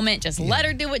good moment. Just let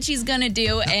her do what she's going to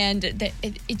do. And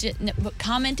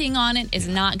commenting on it is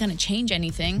not going to change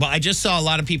anything. Well, I just saw a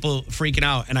lot of people freaking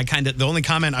out. And the only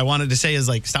comment I wanted to say is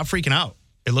like, stop freaking out.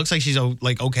 It looks like she's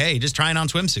like, okay, just trying on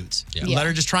swimsuits. Yeah. Let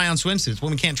her just try on swimsuits.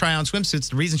 Women can't try on swimsuits.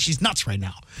 The reason she's nuts right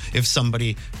now. If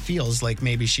somebody feels like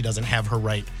maybe she doesn't have her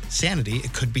right sanity,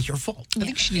 it could be your fault. I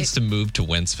think she needs to move to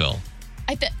Wentzville.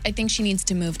 I think she needs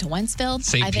to move to Wentzville.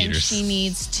 St. I think Peters. she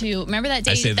needs to... Remember that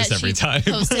day I say this that every she time.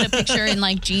 posted a picture in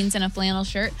like jeans and a flannel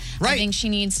shirt? Right. I think she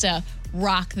needs to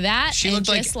rock that She and looked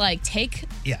just like take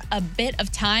a bit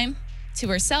of time to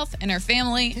herself and her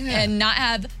family and not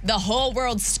have the whole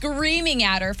world screaming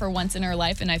at her for once in her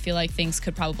life. And I feel like things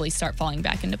could probably start falling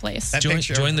back into place. Join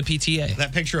the PTA.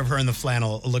 That picture of her in the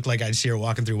flannel looked like I'd see her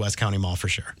walking through West County Mall for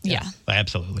sure. Yeah.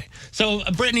 Absolutely. So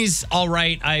Britney's all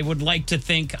right, I would like to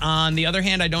think. On the other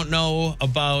hand, I don't know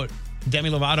about Demi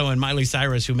Lovato and Miley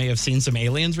Cyrus, who may have seen some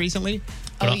aliens recently.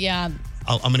 Oh, yeah.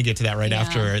 I'm going to get to that right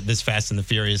after this Fast and the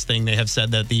Furious thing. They have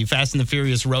said that the Fast and the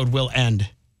Furious road will end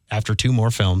after 2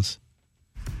 more films.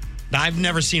 Now, I've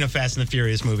never seen a Fast and the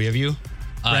Furious movie. Have you,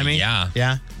 Remy? Yeah.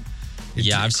 Yeah?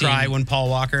 I've cry when Paul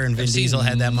Walker and Vin Diesel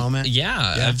had that moment?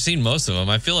 Yeah, I've seen most of them.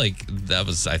 I feel like that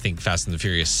was, I think, Fast and the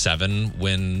Furious 7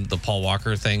 when the Paul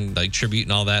Walker thing, like tribute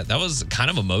and all that. That was kind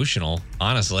of emotional,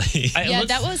 honestly.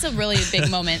 That was a really big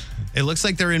moment. It looks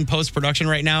like they're in post-production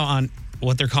right now on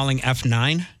what they're calling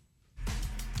F9.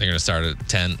 They're going to start at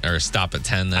 10 or stop at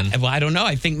 10 then? Well, I don't know.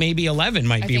 I think maybe 11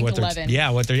 might be what 11. they're...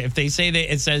 Yeah, if they say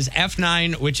that it says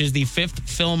F9, which is the 5th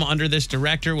film under this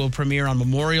director, will premiere on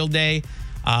Memorial Day.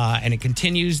 And it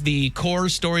continues the core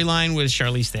storyline with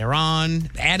Charlize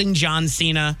Theron, adding John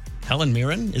Cena. Helen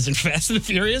Mirren is in Fast and the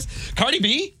Furious. Cardi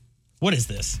B? What is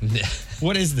this?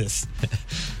 What is this?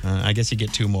 I guess you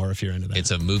get 2 more if you're into that.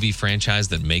 It's a movie franchise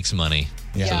that makes money.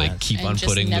 Yeah. So they keep on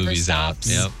putting movies out.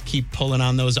 Yep. Keep pulling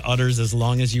on those udders as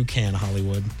long as you can,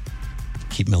 Hollywood.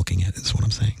 Keep milking it, is what I'm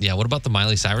saying. Yeah, what about the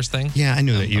Miley Cyrus thing? Yeah, I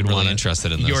knew that you'd I'm really want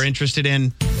interested in this. You're interested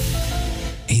in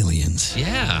aliens.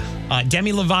 Yeah.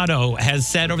 Demi Lovato has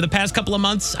said, over the past couple of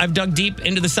months, I've dug deep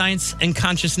into the science and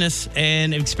consciousness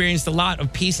and experienced a lot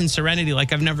of peace and serenity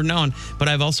like I've never known. But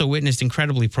I've also witnessed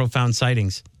incredibly profound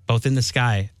sightings, both in the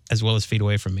sky as well as feet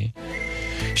away from me.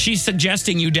 She's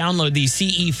suggesting you download the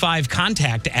CE5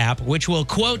 Contact app, which will,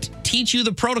 quote, teach you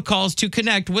the protocols to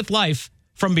connect with life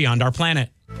from beyond our planet.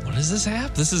 What is this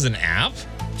app? This is an app?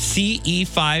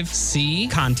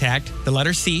 CE5 Contact, the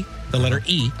letter C, the letter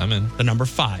E, I'm in. the number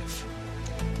 5.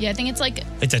 Yeah, I think it's like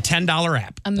It's a $10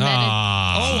 app.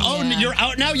 a You're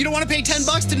out now? You don't want to pay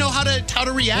 $10 to know how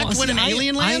to react when an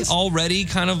alien lands? I already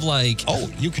kind of like...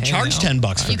 you could charge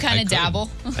 $10 for You kind of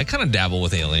dabble. I kind of dabble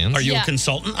with aliens. Are you Yeah. a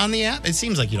consultant on the app? It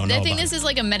seems like you don't know I think about this it. is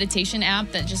like a meditation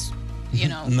app that just,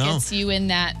 No. gets you in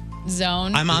that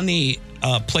zone. I'm on the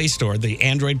Play Store, the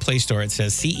Android Play Store. It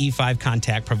says CE5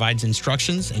 Contact provides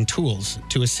instructions and tools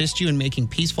to assist you in making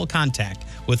peaceful contact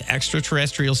with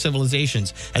extraterrestrial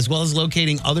civilizations, as well as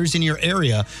locating others in your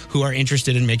area who are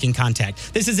interested in making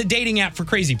contact. This is a dating app for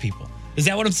crazy people. Is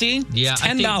that what I'm seeing? Yeah, it's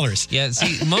 $10. Yeah,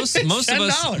 see, most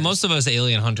of us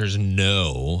alien hunters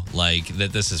know like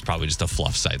that this is probably just a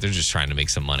fluff site. They're just trying to make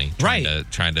some money, trying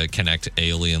to connect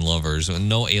alien lovers.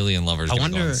 No alien lovers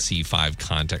going to go on C5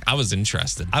 Contact. I was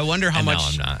interested. I wonder how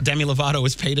much Demi Lovato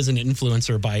was paid as an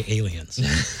influencer by aliens.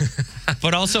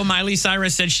 But also, Miley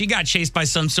Cyrus said she got chased by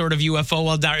some sort of UFO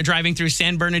while driving through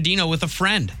San Bernardino with a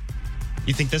friend.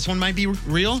 You think this one might be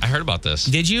real? I heard about this.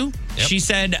 Did you? Yep. She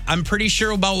said, I'm pretty sure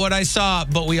about what I saw,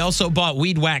 but we also bought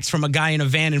weed wax from a guy in a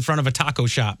van in front of a taco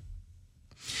shop.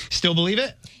 Still believe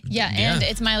it? Yeah, and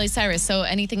it's Miley Cyrus, so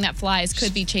anything that flies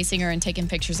could be chasing her and taking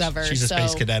pictures of her. She's a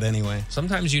space cadet anyway.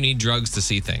 Sometimes you need drugs to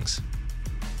see things.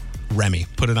 Remy,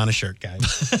 put it on a shirt,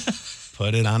 guys.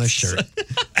 Put it on a shirt.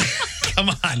 Come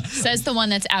on. Says the one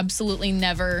that's absolutely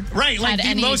never like had the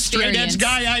any most straight edge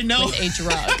guy I know. with a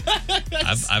drug.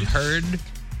 I've heard,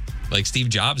 like Steve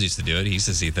Jobs used to do it. He used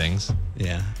to see things.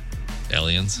 Yeah.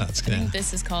 Aliens. That's I good. think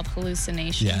this is called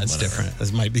hallucination. Yeah, it's different.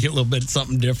 This might be a little bit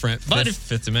something different. But if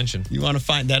Fifth Dimension. you want to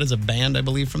find that as a band, I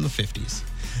believe, from the 50s.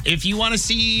 If you want to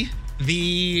see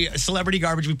the celebrity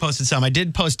garbage, we posted some. I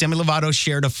did post. Demi Lovato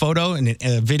shared a photo and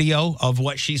a video of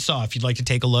what she saw. If you'd like to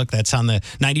take a look, that's on the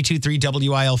 92.3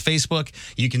 WIL Facebook.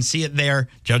 You can see it there.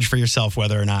 Judge for yourself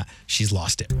whether or not she's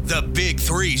lost it. The Big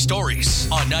Three stories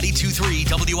on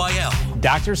 92.3 WIL.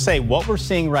 Doctors say what we're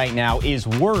seeing right now is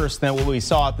worse than what we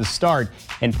saw at the start,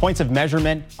 and points of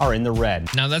measurement are in the red.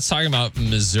 Now, that's talking about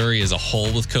Missouri as a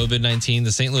whole with COVID-19.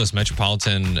 The St. Louis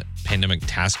Metropolitan Pandemic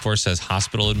Task Force says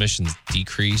hospital admissions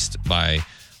decreased by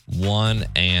 1,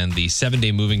 and the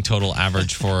 7-day moving total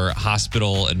average for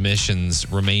hospital admissions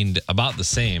remained about the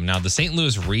same. Now, the St.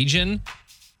 Louis region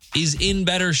is in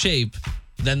better shape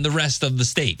than the rest of the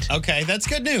state. Okay, that's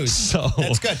good news. So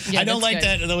that's good. Yeah, I don't that's like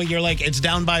good. that. Though you're like, it's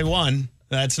down by 1.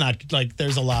 That's not like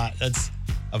there's a lot. That's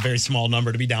a very small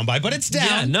number to be down by, but it's down.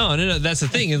 Yeah, no. That's the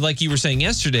thing. And like you were saying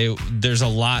yesterday, there's a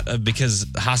lot of, because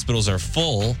hospitals are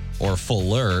full or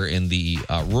fuller in the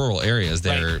rural areas.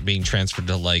 They're being transferred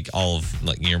to like all of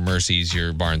like your Mercy's,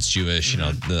 your Barnes Jewish, you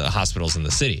know, the hospitals in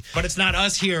the city. But it's not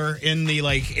us here in the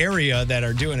like area that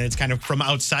are doing it. It's kind of from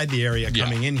outside the area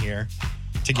coming in here.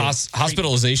 To get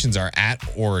hospitalizations are at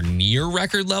or near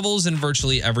record levels in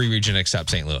virtually every region except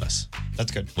St. Louis.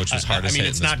 That's good. Which was hard to say. I mean,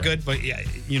 it's in the not spring. good, but yeah,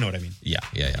 you know what I mean. Yeah.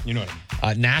 You know what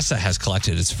I mean. NASA has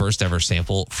collected its first ever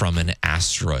sample from an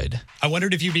asteroid. I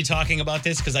wondered if you'd be talking about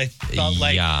this because I felt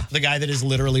like Yeah. the guy that is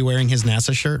literally wearing his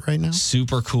NASA shirt right now.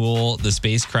 Super cool. The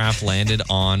spacecraft landed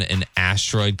on an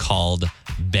asteroid called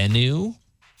Bennu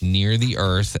near the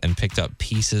Earth and picked up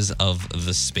pieces of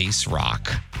the space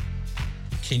rock.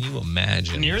 Can you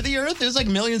imagine? Near the Earth? It was like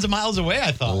millions of miles away,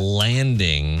 I thought.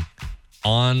 Landing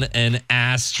on an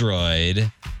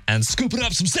asteroid and scooping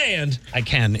up some sand. I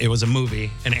can. It was a movie,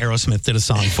 and Aerosmith did a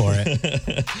song for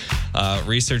it.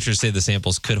 Researchers say the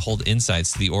samples could hold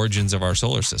insights to the origins of our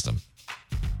solar system.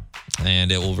 And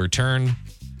it will return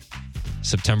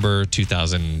September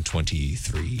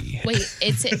 2023. Wait,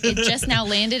 it just now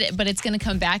landed, but it's going to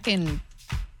come back in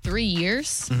 3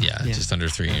 years? Yeah, just under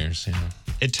 3 years. Yeah.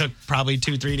 It took probably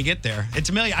 2-3 to get there. It's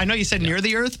a million. I know you said near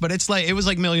the Earth, but it's like it was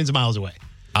like millions of miles away.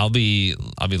 I'll be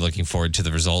looking forward to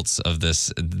the results of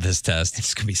this test.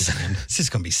 It's gonna be sand. This is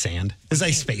gonna be sand. It's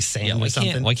like space sand or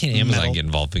something. Why can't Amazon Metal. get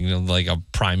involved? You know, like a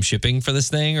prime shipping for this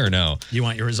thing or no? You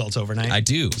want your results overnight? I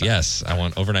do. Yes, I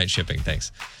want overnight shipping.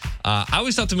 Thanks. I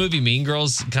always thought the movie Mean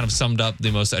Girls kind of summed up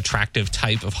the most attractive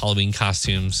type of Halloween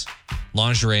costumes: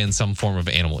 lingerie and some form of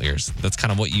animal ears. That's kind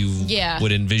of what you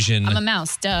would envision. I'm a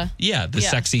mouse, duh. Yeah, the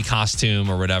sexy costume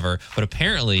or whatever. But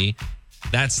apparently,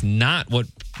 that's not what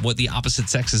the opposite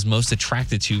sex is most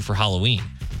attracted to for Halloween.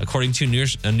 According to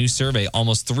a new survey,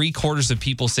 almost 3/4 of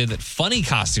people say that funny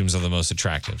costumes are the most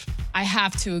attractive. I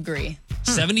have to agree.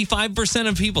 75%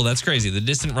 of people, that's crazy. The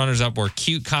distant runners-up were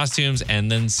cute costumes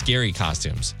and then scary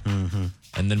costumes. Mm-hmm.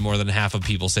 And then more than half of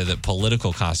people say that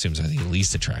political costumes are the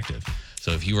least attractive.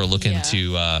 So if you were looking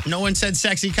to... no one said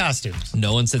sexy costumes.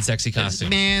 No one said sexy costumes.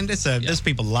 Man, there's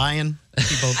people lying.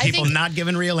 People not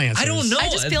giving real answers. I don't know. I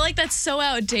just feel like that's so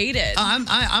outdated.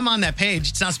 I'm on that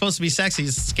page. It's not supposed to be sexy.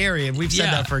 It's scary. We've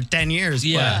said that for 10 years.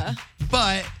 Yeah.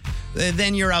 But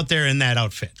then you're out there in that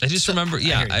outfit. I just remember,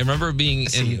 I remember being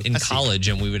in college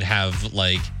and we would have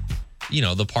like, you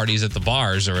know, the parties at the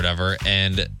bars or whatever.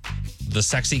 And the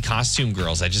sexy costume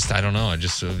girls, I don't know.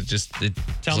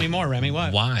 Tell me more, Remy.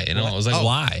 What? Why? You know, I was like,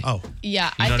 why? Oh.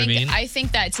 Yeah, You know what I mean? I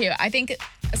think that too. I think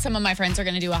some of my friends are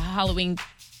going to do a Halloween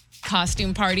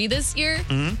costume party this year.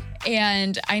 Mm-hmm.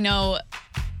 And I know,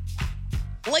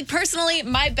 like, personally,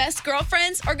 my best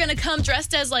girlfriends are going to come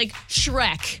dressed as, like,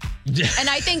 Shrek. And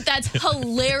I think that's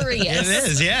hilarious. It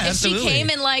is, yeah, if absolutely. she came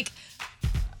in, like,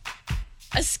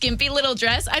 a skimpy little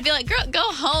dress, I'd be like, girl, go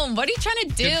home. What are you trying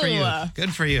to do? Good for you.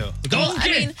 Good for you. Well, I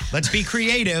mean, let's be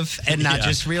creative and not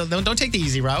just real. Don't take the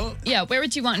easy route. yeah, wear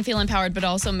what you want and feel empowered, but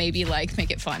also maybe, like,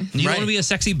 make it fun. Do you want to be a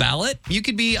sexy ballot? You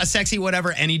could be a sexy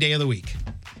whatever any day of the week.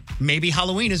 Maybe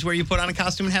Halloween is where you put on a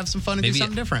costume and have some fun and do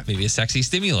something different. Maybe a sexy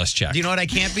stimulus check. Do you know what I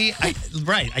can't be? I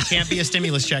can't be a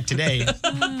stimulus check today,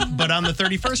 but on the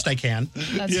 31st I can.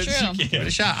 That's true. Give it a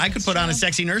shot. I could put on a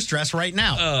sexy nurse dress right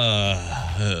now.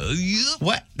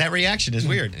 What? That reaction is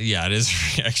weird. Yeah, it is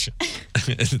a reaction.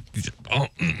 Finish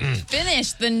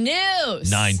the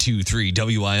news.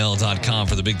 923WIL.com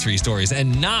for the big three stories,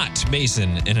 and not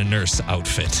Mason in a nurse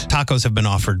outfit. Tacos have been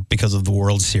offered because of the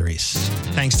World Series.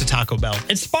 Thanks to Taco Bell.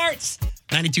 It's Sparks.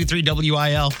 92.3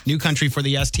 WIL, new country for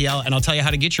the STL. And I'll tell you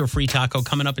how to get your free taco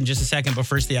coming up in just a second. But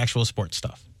first, the actual sports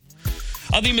stuff.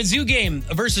 The Mizzou game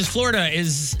versus Florida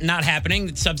is not happening.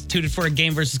 It's substituted for a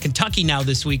game versus Kentucky now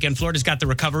this weekend. Florida's got the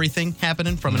recovery thing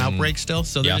happening from an outbreak still.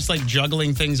 So they're just like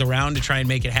juggling things around to try and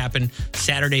make it happen.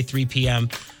 Saturday, 3 p.m.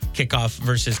 kickoff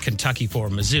versus Kentucky for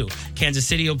Mizzou. Kansas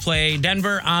City will play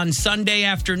Denver on Sunday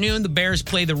afternoon. The Bears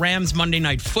play the Rams Monday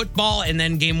Night Football. And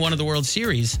then game one of the World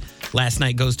Series last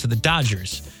night goes to the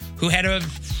Dodgers, who had a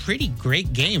pretty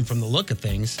great game from the look of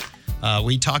things.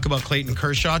 We talk about Clayton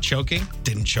Kershaw choking.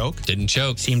 Didn't choke.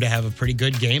 Seemed to have a pretty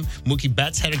good game. Mookie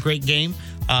Betts had a great game.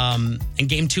 And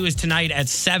game two is tonight at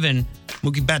 7.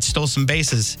 Mookie Betts stole some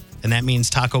bases, and that means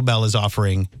Taco Bell is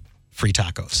offering free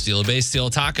tacos. Steal a base, steal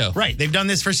a taco. Right. They've done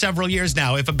this for several years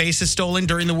now. If a base is stolen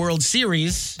during the World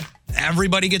Series,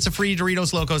 everybody gets a free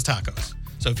Doritos Locos tacos.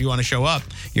 So if you want to show up,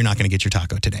 you're not going to get your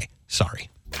taco today.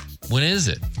 Sorry. When is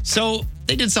it? So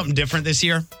they did something different this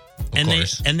year. Of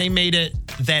course. They made it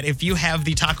that if you have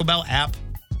the Taco Bell app,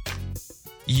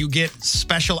 you get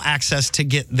special access to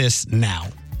get this now.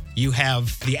 You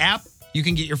have the app, you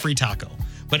can get your free taco.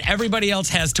 But everybody else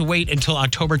has to wait until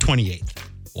October 28th.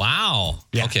 Wow.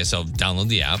 Yeah. Okay, so download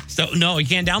the app. So no, you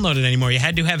can't download it anymore. You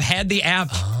had to have had the app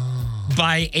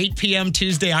by 8 p.m.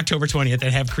 Tuesday, October 20th,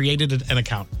 and have created an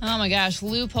account. Oh my gosh,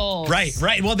 loopholes.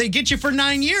 Right. Well, they get you for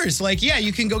 9 years. Like, yeah,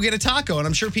 you can go get a taco. And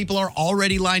I'm sure people are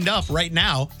already lined up right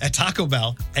now at Taco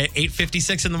Bell at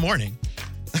 8:56 in the morning.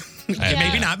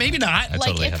 Yeah. Maybe not.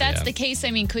 Like, if that's the case,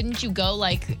 I mean, couldn't you go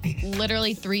like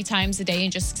literally 3 times a day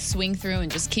and just swing through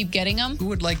and just keep getting them? Who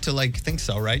would like to think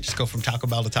so, right? Just go from Taco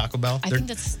Bell to Taco Bell. I think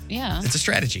that's, yeah. It's a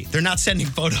strategy. They're not sending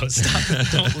photos.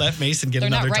 Don't let Mason get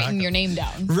another taco. They're not writing your name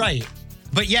down. Right.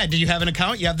 But yeah, do you have an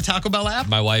account? You have the Taco Bell app?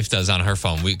 My wife does on her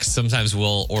phone. Sometimes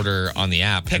we'll order on the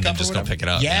app and then just go pick it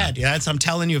up. Yeah, I'm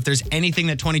telling you, if there's anything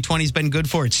that 2020's been good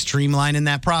for, it's streamlining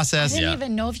that process. I didn't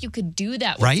even know if you could do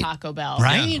that with Taco Bell.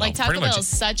 Right? Yeah. Like, Taco Bell is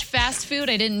such fast food.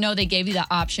 I didn't know they gave you the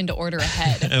option to order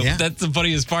ahead. That's the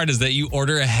funniest part, is that you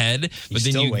order ahead, but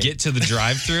then you get to the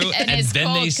drive-thru and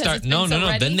then they start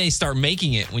then they start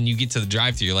making it when you get to the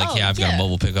drive-thru. You're like, I've got a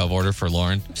mobile pickup order for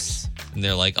Lauren. And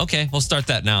they're like, okay, we'll start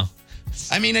that now.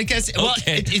 I mean, I guess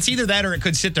it's either that or it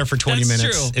could sit there for 20 That's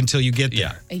minutes true. until you get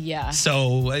there. Yeah.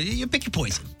 So you pick your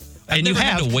poison. I've never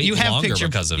had to wait longer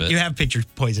because of it. You have picked your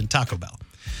poison, Taco Bell.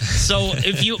 So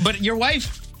but your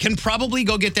wife can probably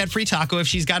go get that free taco if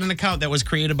she's got an account that was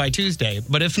created by Tuesday.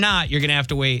 But if not, you're going to have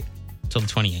to wait till the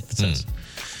 28th, it says,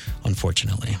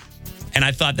 unfortunately. And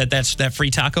I thought that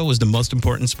free taco was the most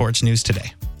important sports news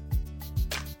today.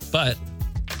 But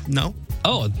no.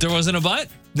 Oh, there wasn't a but?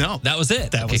 No. That was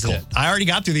it. That was it. I already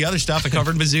got through the other stuff. I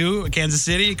covered Mizzou, Kansas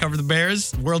City, covered the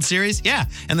Bears, World Series. Yeah,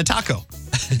 and the taco.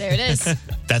 There it is.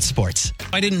 That's sports.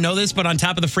 I didn't know this, but on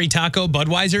top of the free taco,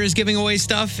 Budweiser is giving away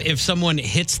stuff. If someone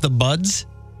hits the buds,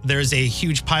 there's a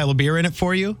huge pile of beer in it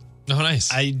for you. Oh,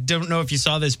 nice. I don't know if you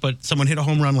saw this, but someone hit a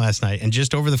home run last night, and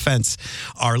just over the fence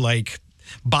are like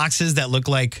boxes that look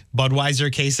like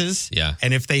Budweiser cases. Yeah.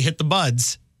 And if they hit the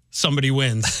buds, somebody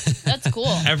wins. That's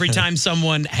cool. Every time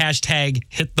someone hashtag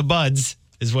hit the buds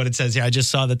is what it says here. I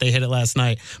just saw that they hit it last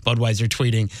night. Budweiser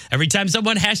tweeting. Every time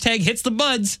someone hashtag hits the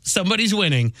buds, somebody's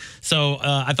winning. So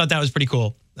I thought that was pretty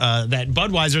cool. That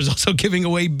Budweiser is also giving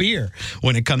away beer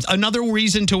when it comes. Another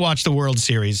reason to watch the World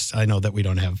Series. I know that we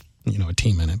don't have, a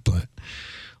team in it, but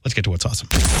let's get to what's awesome.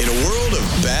 In a world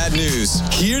of bad news,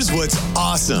 here's what's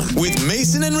awesome with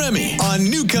Mason and Remy on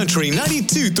New Country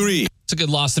 92.3. It's a good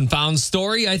lost and found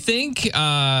story, I think.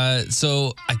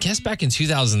 So I guess back in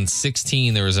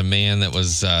 2016, there was a man that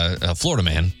was a Florida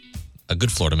man, a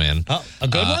good Florida man. Oh, a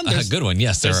good one? A good one,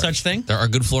 yes. There's such thing? There are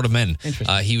good Florida men.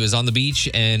 Interesting. He was on the beach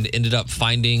and ended up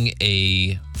finding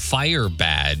a fire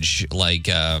badge, like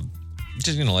a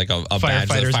badge that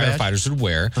firefighters would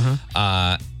wear.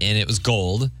 And it was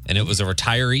gold, and it was a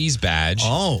retiree's badge.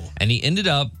 Oh. And he ended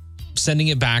up sending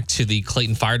it back to the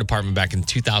Clayton Fire Department back in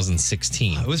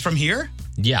 2016. It was from here?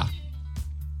 Yeah.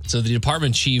 So the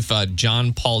department chief,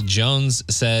 John Paul Jones,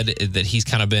 said that he's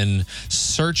kind of been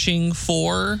searching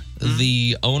for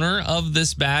the owner of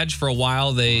this badge for a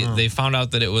while. They found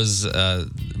out that it was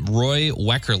Roy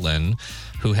Weckerlin,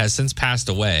 who has since passed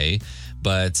away.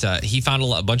 But he found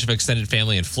a bunch of extended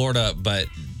family in Florida, but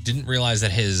didn't realize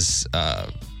that his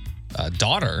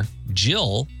daughter,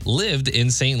 Jill, lived in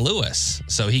St. Louis.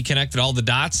 So he connected all the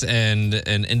dots and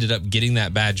ended up getting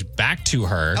that badge back to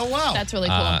her. Oh, wow. That's really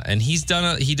cool. And he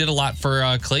did a lot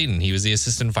for Clayton. He was the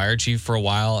assistant fire chief for a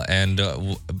while and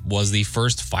was the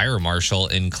first fire marshal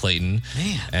in Clayton.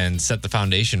 Man. And set the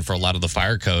foundation for a lot of the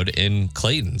fire code in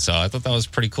Clayton. So I thought that was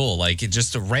pretty cool. Like,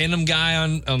 just a random guy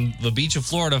on the beach of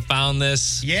Florida found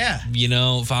this. Yeah.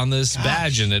 Found this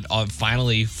badge, and it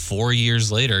finally 4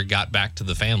 years later got back to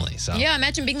the family. So Yeah,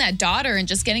 imagine being that daughter and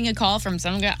just getting a call from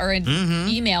some guy or an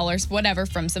email or whatever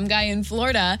from some guy in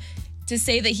Florida to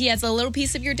say that he has a little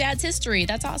piece of your dad's history.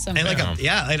 That's awesome.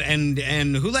 And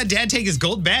and who let dad take his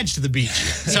gold badge to the beach?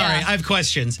 Sorry, I have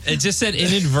questions. It just said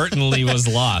inadvertently was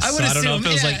lost. I would so I don't know if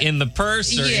assume, it was like in the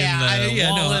purse or in the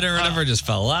wallet or whatever. Just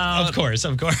fell out. Of course.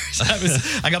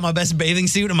 I got my best bathing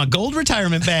suit and my gold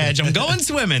retirement badge. I'm going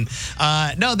swimming.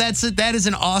 No, that is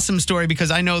an awesome story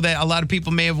because I know that a lot of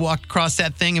people may have walked across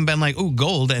that thing and been like, "Ooh,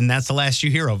 gold," and that's the last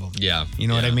you hear of them. Yeah, you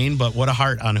know what I mean. But what a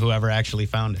heart on whoever actually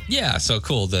found it. Yeah, so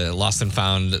cool. The lost and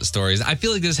found stories. I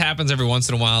feel like this happens every once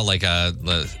in a while. Like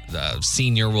the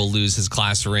senior will lose his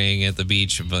class ring at the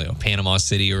beach, Panama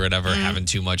City or whatever, having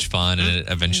too much fun, and it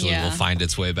eventually will find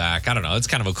its way back. I don't know. It's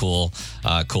kind of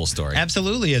a cool story.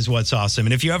 Absolutely is what's awesome.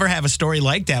 And if you ever have a story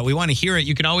like that, we want to hear it.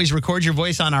 You can always record your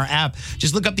voice on our app.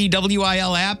 Just look up the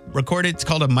WIL app, record it. It's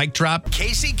called a mic drop.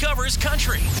 Casey covers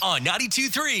country on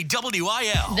 92.3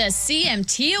 WIL. The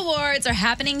CMT Awards are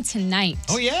happening tonight.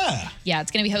 Oh, yeah. Yeah,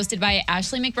 it's going to be hosted by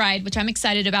Ashley McBride, which I'm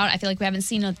excited about. I feel like we haven't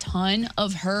seen a ton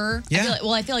of her. Yeah.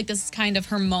 I feel like this is kind of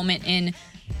her moment in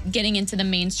getting into the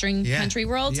mainstream country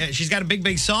world. Yeah, she's got a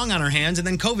big song on her hands, and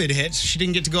then COVID hits. She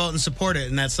didn't get to go out and support it,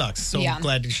 and that sucks. So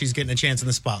glad that she's getting a chance in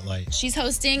the spotlight. She's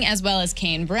hosting as well as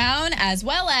Kane Brown, as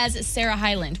well as Sarah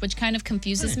Hyland, which kind of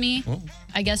confuses me. Well.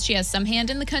 I guess she has some hand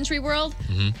in the country world.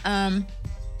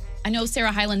 I know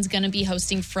Sarah Hyland's going to be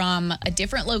hosting from a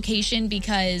different location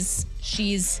because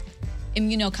she's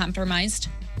immunocompromised.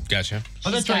 Gotcha.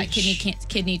 She's got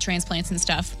kidney transplants and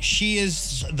stuff. She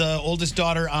is the oldest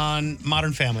daughter on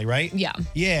Modern Family, right? Yeah.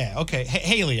 Yeah, okay.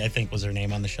 Haley, I think, was her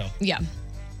name on the show. Yeah.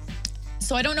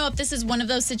 So I don't know if this is one of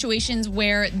those situations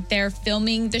where they're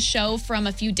filming the show from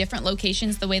a few different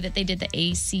locations the way that they did the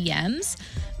ACMs.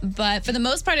 But for the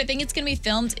most part, I think it's going to be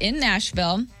filmed in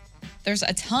Nashville. There's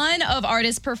a ton of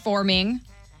artists performing.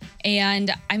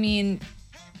 And I mean,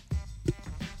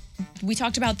 we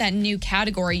talked about that new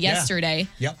category yesterday,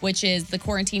 which is the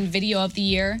quarantine video of the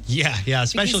year. Yeah.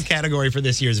 Special category for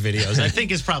this year's videos. I think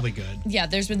is probably good. Yeah,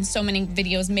 there's been so many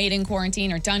videos made in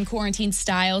quarantine or done quarantine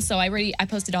style. So I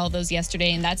posted all of those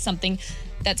yesterday, and that's something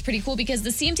that's pretty cool because the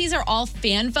CMTs are all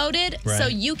fan voted. Right. So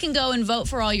you can go and vote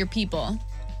for all your people.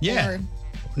 Yeah. Or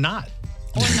not.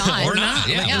 Or not. Or not.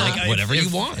 Yeah. Like whatever you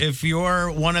want. If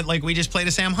you're one of, like we just played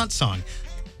a Sam Hunt song,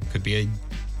 could be a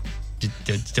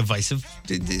divisive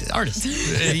artist.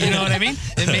 You know what I mean?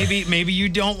 And maybe you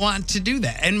don't want to do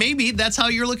that. And maybe that's how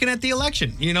you're looking at the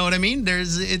election. You know what I mean?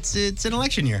 It's an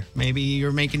election year. Maybe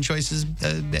you're making choices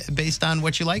based on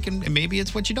what you like, and maybe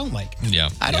it's what you don't like. Yeah.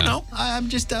 I don't know. I'm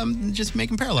just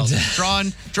making parallels.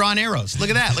 drawing arrows.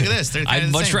 Look at that. Look at this.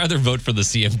 I'd much rather vote for the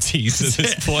CMTs at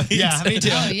this point. Yeah, me too.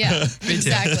 Oh, yeah. Me too.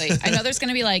 Exactly. I know there's going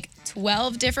to be like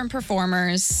 12 different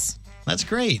performers. That's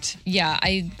great. Yeah,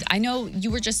 I know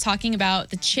you were just talking about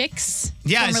the Chicks,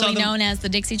 formerly known as the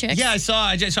Dixie Chicks. Yeah,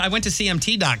 I went to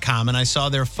CMT.com and I saw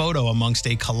their photo amongst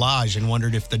a collage and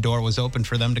wondered if the door was open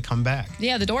for them to come back.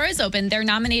 Yeah, the door is open. They're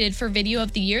nominated for Video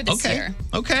of the Year this year.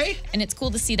 Okay. And it's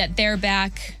cool to see that they're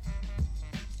back.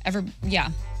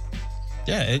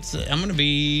 Yeah, I'm going to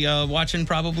be watching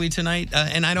probably tonight.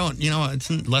 And I don't,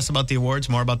 it's less about the awards,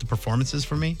 more about the performances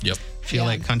for me. Yep. I feel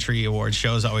like country awards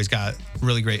shows always got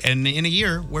really great. And in a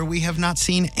year where we have not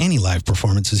seen any live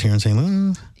performances here in St.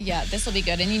 Louis. Yeah, this will be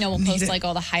good. And, we'll post like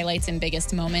all the highlights and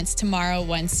biggest moments tomorrow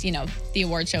once, the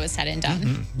award show is said and done.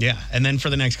 Mm-hmm. Yeah. And then for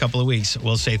the next couple of weeks,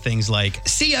 we'll say things like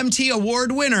CMT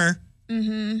award winner.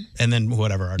 Mm-hmm. And then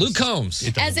whatever artist. Luke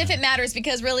Combs. As if it matters,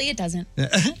 because really it doesn't.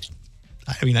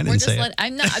 I mean, I didn't say it.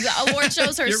 I'm not. Award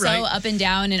shows are so right. up and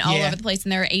down and all over the place,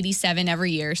 and there are 87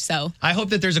 every year. So I hope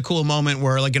that there's a cool moment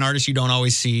where, like, an artist you don't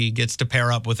always see gets to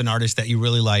pair up with an artist that you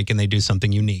really like, and they do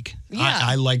something unique. Yeah.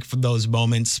 I like those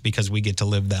moments because we get to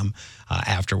live them.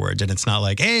 afterwards. And it's not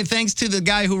like, hey, thanks to the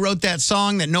guy who wrote that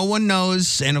song that no one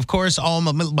knows. And of course, all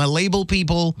my label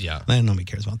people. Yeah. Nobody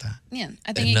cares about that. Yeah,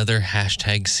 I think Another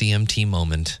hashtag CMT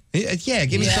moment. Yeah,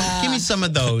 give me some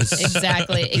of those.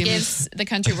 Exactly. It gives the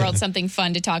country world something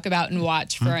fun to talk about and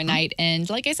watch for a night. And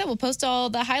like I said, we'll post all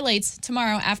the highlights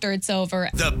tomorrow after it's over.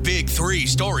 The Big Three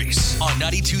Stories on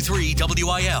 92.3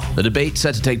 WIL. The debate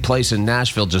set to take place in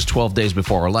Nashville just 12 days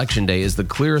before Election Day is the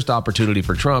clearest opportunity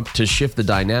for Trump to shift the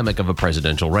dynamic of a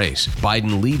presidential race.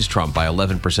 Biden leads Trump by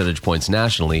 11 percentage points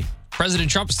nationally.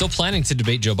 President Trump is still planning to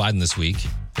debate Joe Biden this week.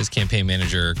 His campaign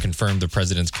manager confirmed the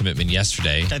president's commitment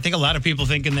yesterday. I think a lot of people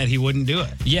thinking that he wouldn't do it.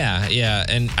 Yeah.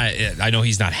 And I know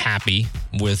he's not happy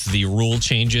with the rule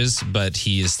changes, but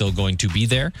he is still going to be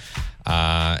there.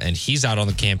 And he's out on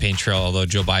the campaign trail, although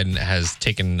Joe Biden has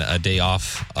taken a day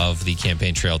off of the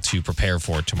campaign trail to prepare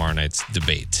for tomorrow night's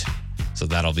debate. So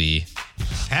that'll be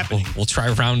happening. We'll try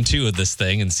round 2 of this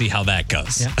thing and see how that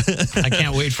goes. Yeah. I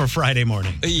can't wait for Friday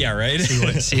morning. Yeah, right?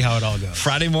 See how it all goes.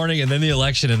 Friday morning and then the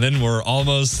election, and then we're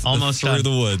almost through done. the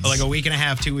woods. Like a week and a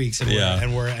half, 2 weeks, and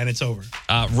it's over.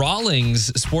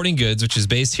 Rawlings Sporting Goods, which is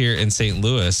based here in St.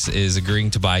 Louis, is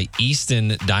agreeing to buy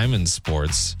Easton Diamond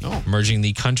Sports, merging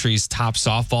the country's top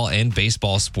softball and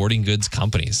baseball sporting goods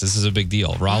companies. This is a big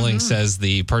deal. Rawlings says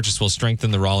the purchase will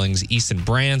strengthen the Rawlings Easton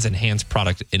brands, enhance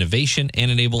product innovation,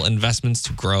 and enable investments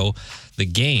to grow the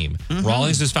game.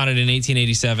 Rawlings was founded in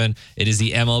 1887. It is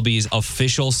the MLB's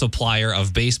official supplier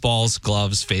of baseballs,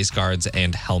 gloves, face guards,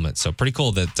 and helmets. So pretty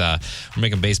cool that we're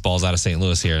making baseballs out of St.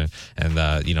 Louis here, and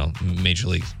Major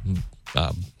League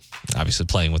obviously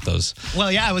playing with those.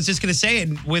 Well, yeah, I was just going to say,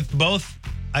 with both,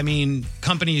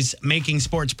 companies making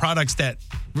sports products that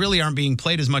really aren't being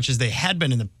played as much as they had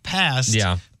been in the past.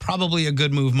 Yeah. Probably a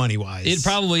good move money-wise. It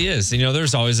probably is.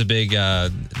 There's always a big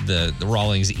the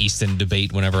Rawlings Easton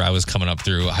debate whenever I was coming up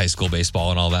through high school baseball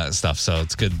and all that stuff. So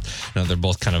it's good. They're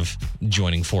both kind of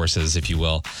joining forces, if you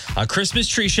will. Christmas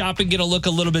tree shopping going to look a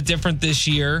little bit different this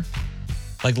year.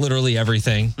 Like literally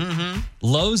everything.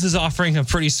 Lowe's is offering a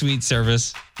pretty sweet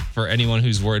service for anyone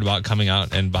who's worried about coming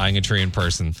out and buying a tree in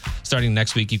person. Starting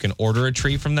next week, you can order a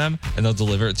tree from them and they'll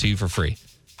deliver it to you for free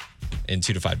in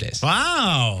 2 to 5 days.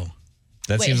 Wow.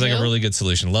 That seems like a really good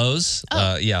solution. Lowe's,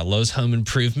 Lowe's Home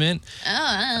Improvement.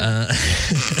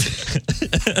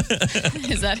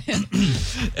 Is that him?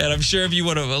 And I'm sure if you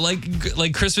want to,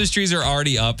 like Christmas trees are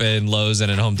already up in Lowe's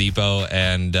and at Home Depot,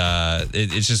 and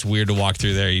it's just weird to walk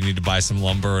through there. You need to buy some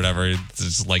lumber or whatever. It's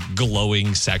just like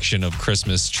glowing section of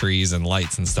Christmas trees and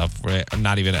lights and stuff. Right?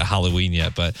 Not even at Halloween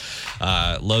yet, but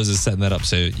Lowe's is setting that up.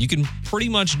 So you can pretty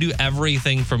much do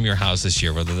everything from your house this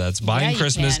year, whether that's buying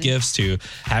Christmas gifts to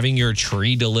having your tree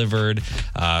delivered.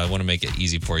 I want to make it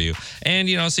easy for you. And,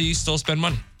 so you still spend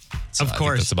money. So of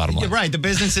course. That's the bottom line. You're right. The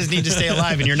businesses need to stay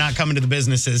alive, and you're not coming to the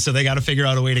businesses, so they got to figure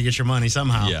out a way to get your money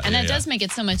somehow. Yeah, and that does make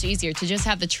it so much easier to just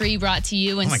have the tree brought to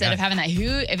you instead of having that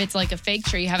huge, if it's like a fake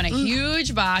tree, having a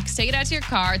huge box, take it out to your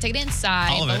car, take it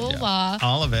inside, all of blah, blah, blah.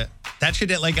 All of it. That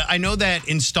should, I know that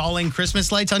installing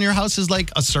Christmas lights on your house is like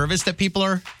a service that people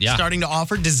are starting to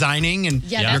offer, designing. And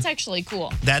that's actually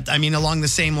cool. Along the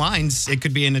same lines, it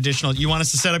could be an additional, you want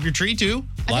us to set up your tree too?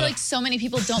 I feel like so many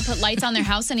people don't put lights on their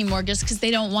house anymore just because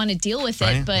they don't want to deal with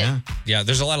it. But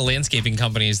there's a lot of landscaping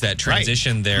companies that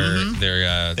transition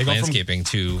their landscaping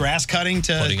to grass cutting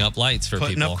to putting up lights for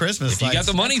putting people. Up Christmas if you got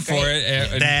the money for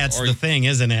it, that's the thing,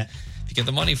 isn't it? If you get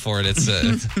the money for it, it's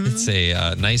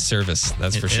a nice service.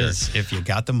 That's for sure. If you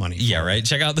got the money. Yeah, right.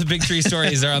 Check out the big three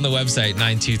stories. They're on the website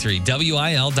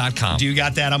 923wil.com. Do you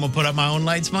got that? I'm gonna put up my own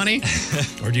lights money,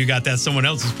 or do you got that someone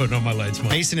else is putting up my lights money?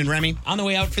 Mason and Remy on the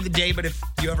way out for the day. But if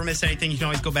you ever miss anything, you can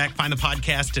always go back, find the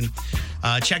podcast,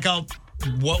 and check out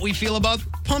what we feel about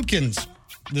pumpkins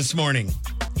this morning.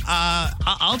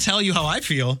 I'll tell you how I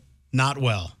feel. Not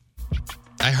well.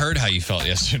 I heard how you felt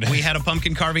yesterday. We had a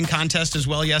pumpkin carving contest as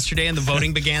well yesterday, and the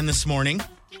voting began this morning.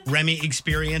 Remy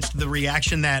experienced the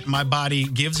reaction that my body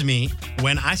gives me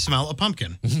when I smell a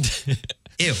pumpkin.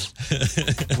 Ew.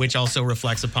 Which also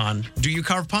reflects upon, do you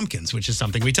carve pumpkins? Which is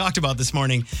something we talked about this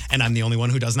morning, and I'm the only one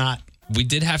who does not. We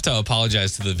did have to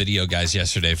apologize to the video guys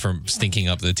yesterday for stinking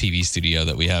up the TV studio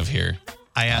that we have here.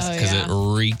 I asked because it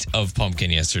reeked of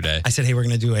pumpkin yesterday. I said, hey, we're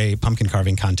going to do a pumpkin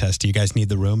carving contest. Do you guys need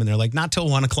the room? And they're like, not till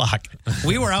 1 o'clock.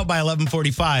 We were out by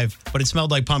 11:45, but it smelled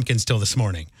like pumpkins till this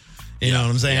morning. You know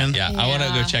what I'm saying? Yeah. I want to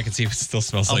go check and see if it still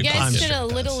smells You like guys pumpkin. should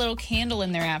have lit a little candle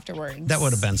in there afterwards. That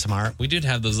would have been smart. We did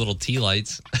have those little tea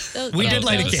lights. We did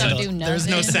light a those candle. don't do There's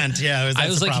no nothing. scent. Yeah, I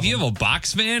was like, if you have a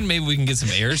box fan, maybe we can get some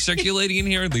air circulating in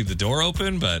here and leave the door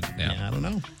open. But I don't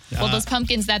know. Well, those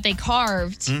pumpkins that they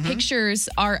carved, Mm-hmm. pictures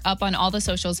are up on all the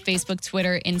socials, Facebook,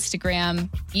 Twitter, Instagram,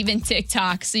 even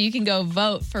TikTok. So you can go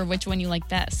vote for which one you like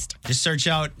best. Just search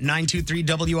out 923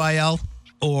 WIL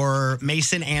or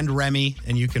Mason and Remy,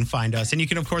 and you can find us. And you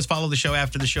can, of course, follow the show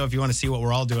after the show if you want to see what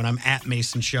we're all doing. I'm at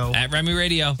Mason Show. At Remy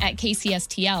Radio. At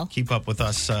KCSTL. Keep up with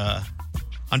us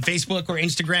on Facebook or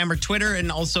Instagram or Twitter,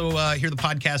 and also hear the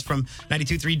podcast from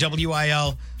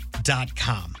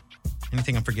 923WIL.com.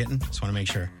 Anything I'm forgetting? Just want to make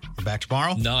sure. We're back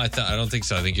tomorrow? No, I don't think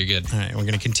so. I think you're good. All right, we're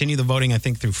going to continue the voting, I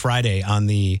think, through Friday on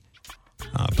the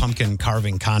pumpkin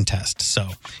carving contest. So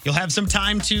you'll have some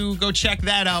time to go check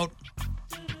that out.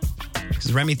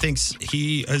 Because Remy thinks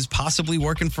he is possibly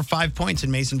working for 5 points in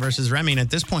Mason versus Remy. And at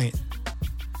this point,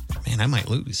 man, I might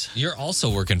lose. You're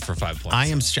also working for 5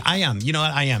 points. I am. You know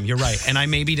what? I am. You're right. And I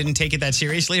maybe didn't take it that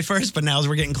seriously at first, but now as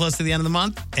we're getting close to the end of the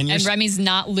month. And Remy's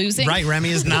not losing. Right.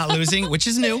 Remy is not losing, which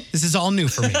is new. This is all new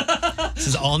for me. This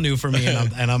is all new for me,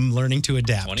 and I'm learning to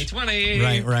adapt.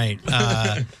 2020. Right.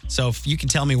 So if you can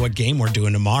tell me what game we're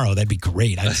doing tomorrow, that'd be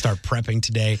great. I'd start prepping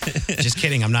today. Just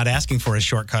kidding. I'm not asking for a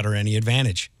shortcut or any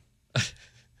advantage.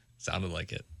 Sounded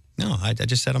like it. No, I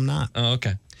just said I'm not. Oh,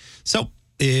 okay. So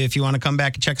if you want to come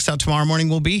back and check us out tomorrow morning,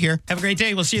 we'll be here. Have a great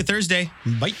day. We'll see you Thursday.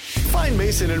 Bye. Find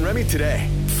Mason and Remy today.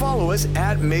 Follow us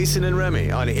at Mason and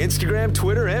Remy on Instagram,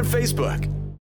 Twitter, and Facebook.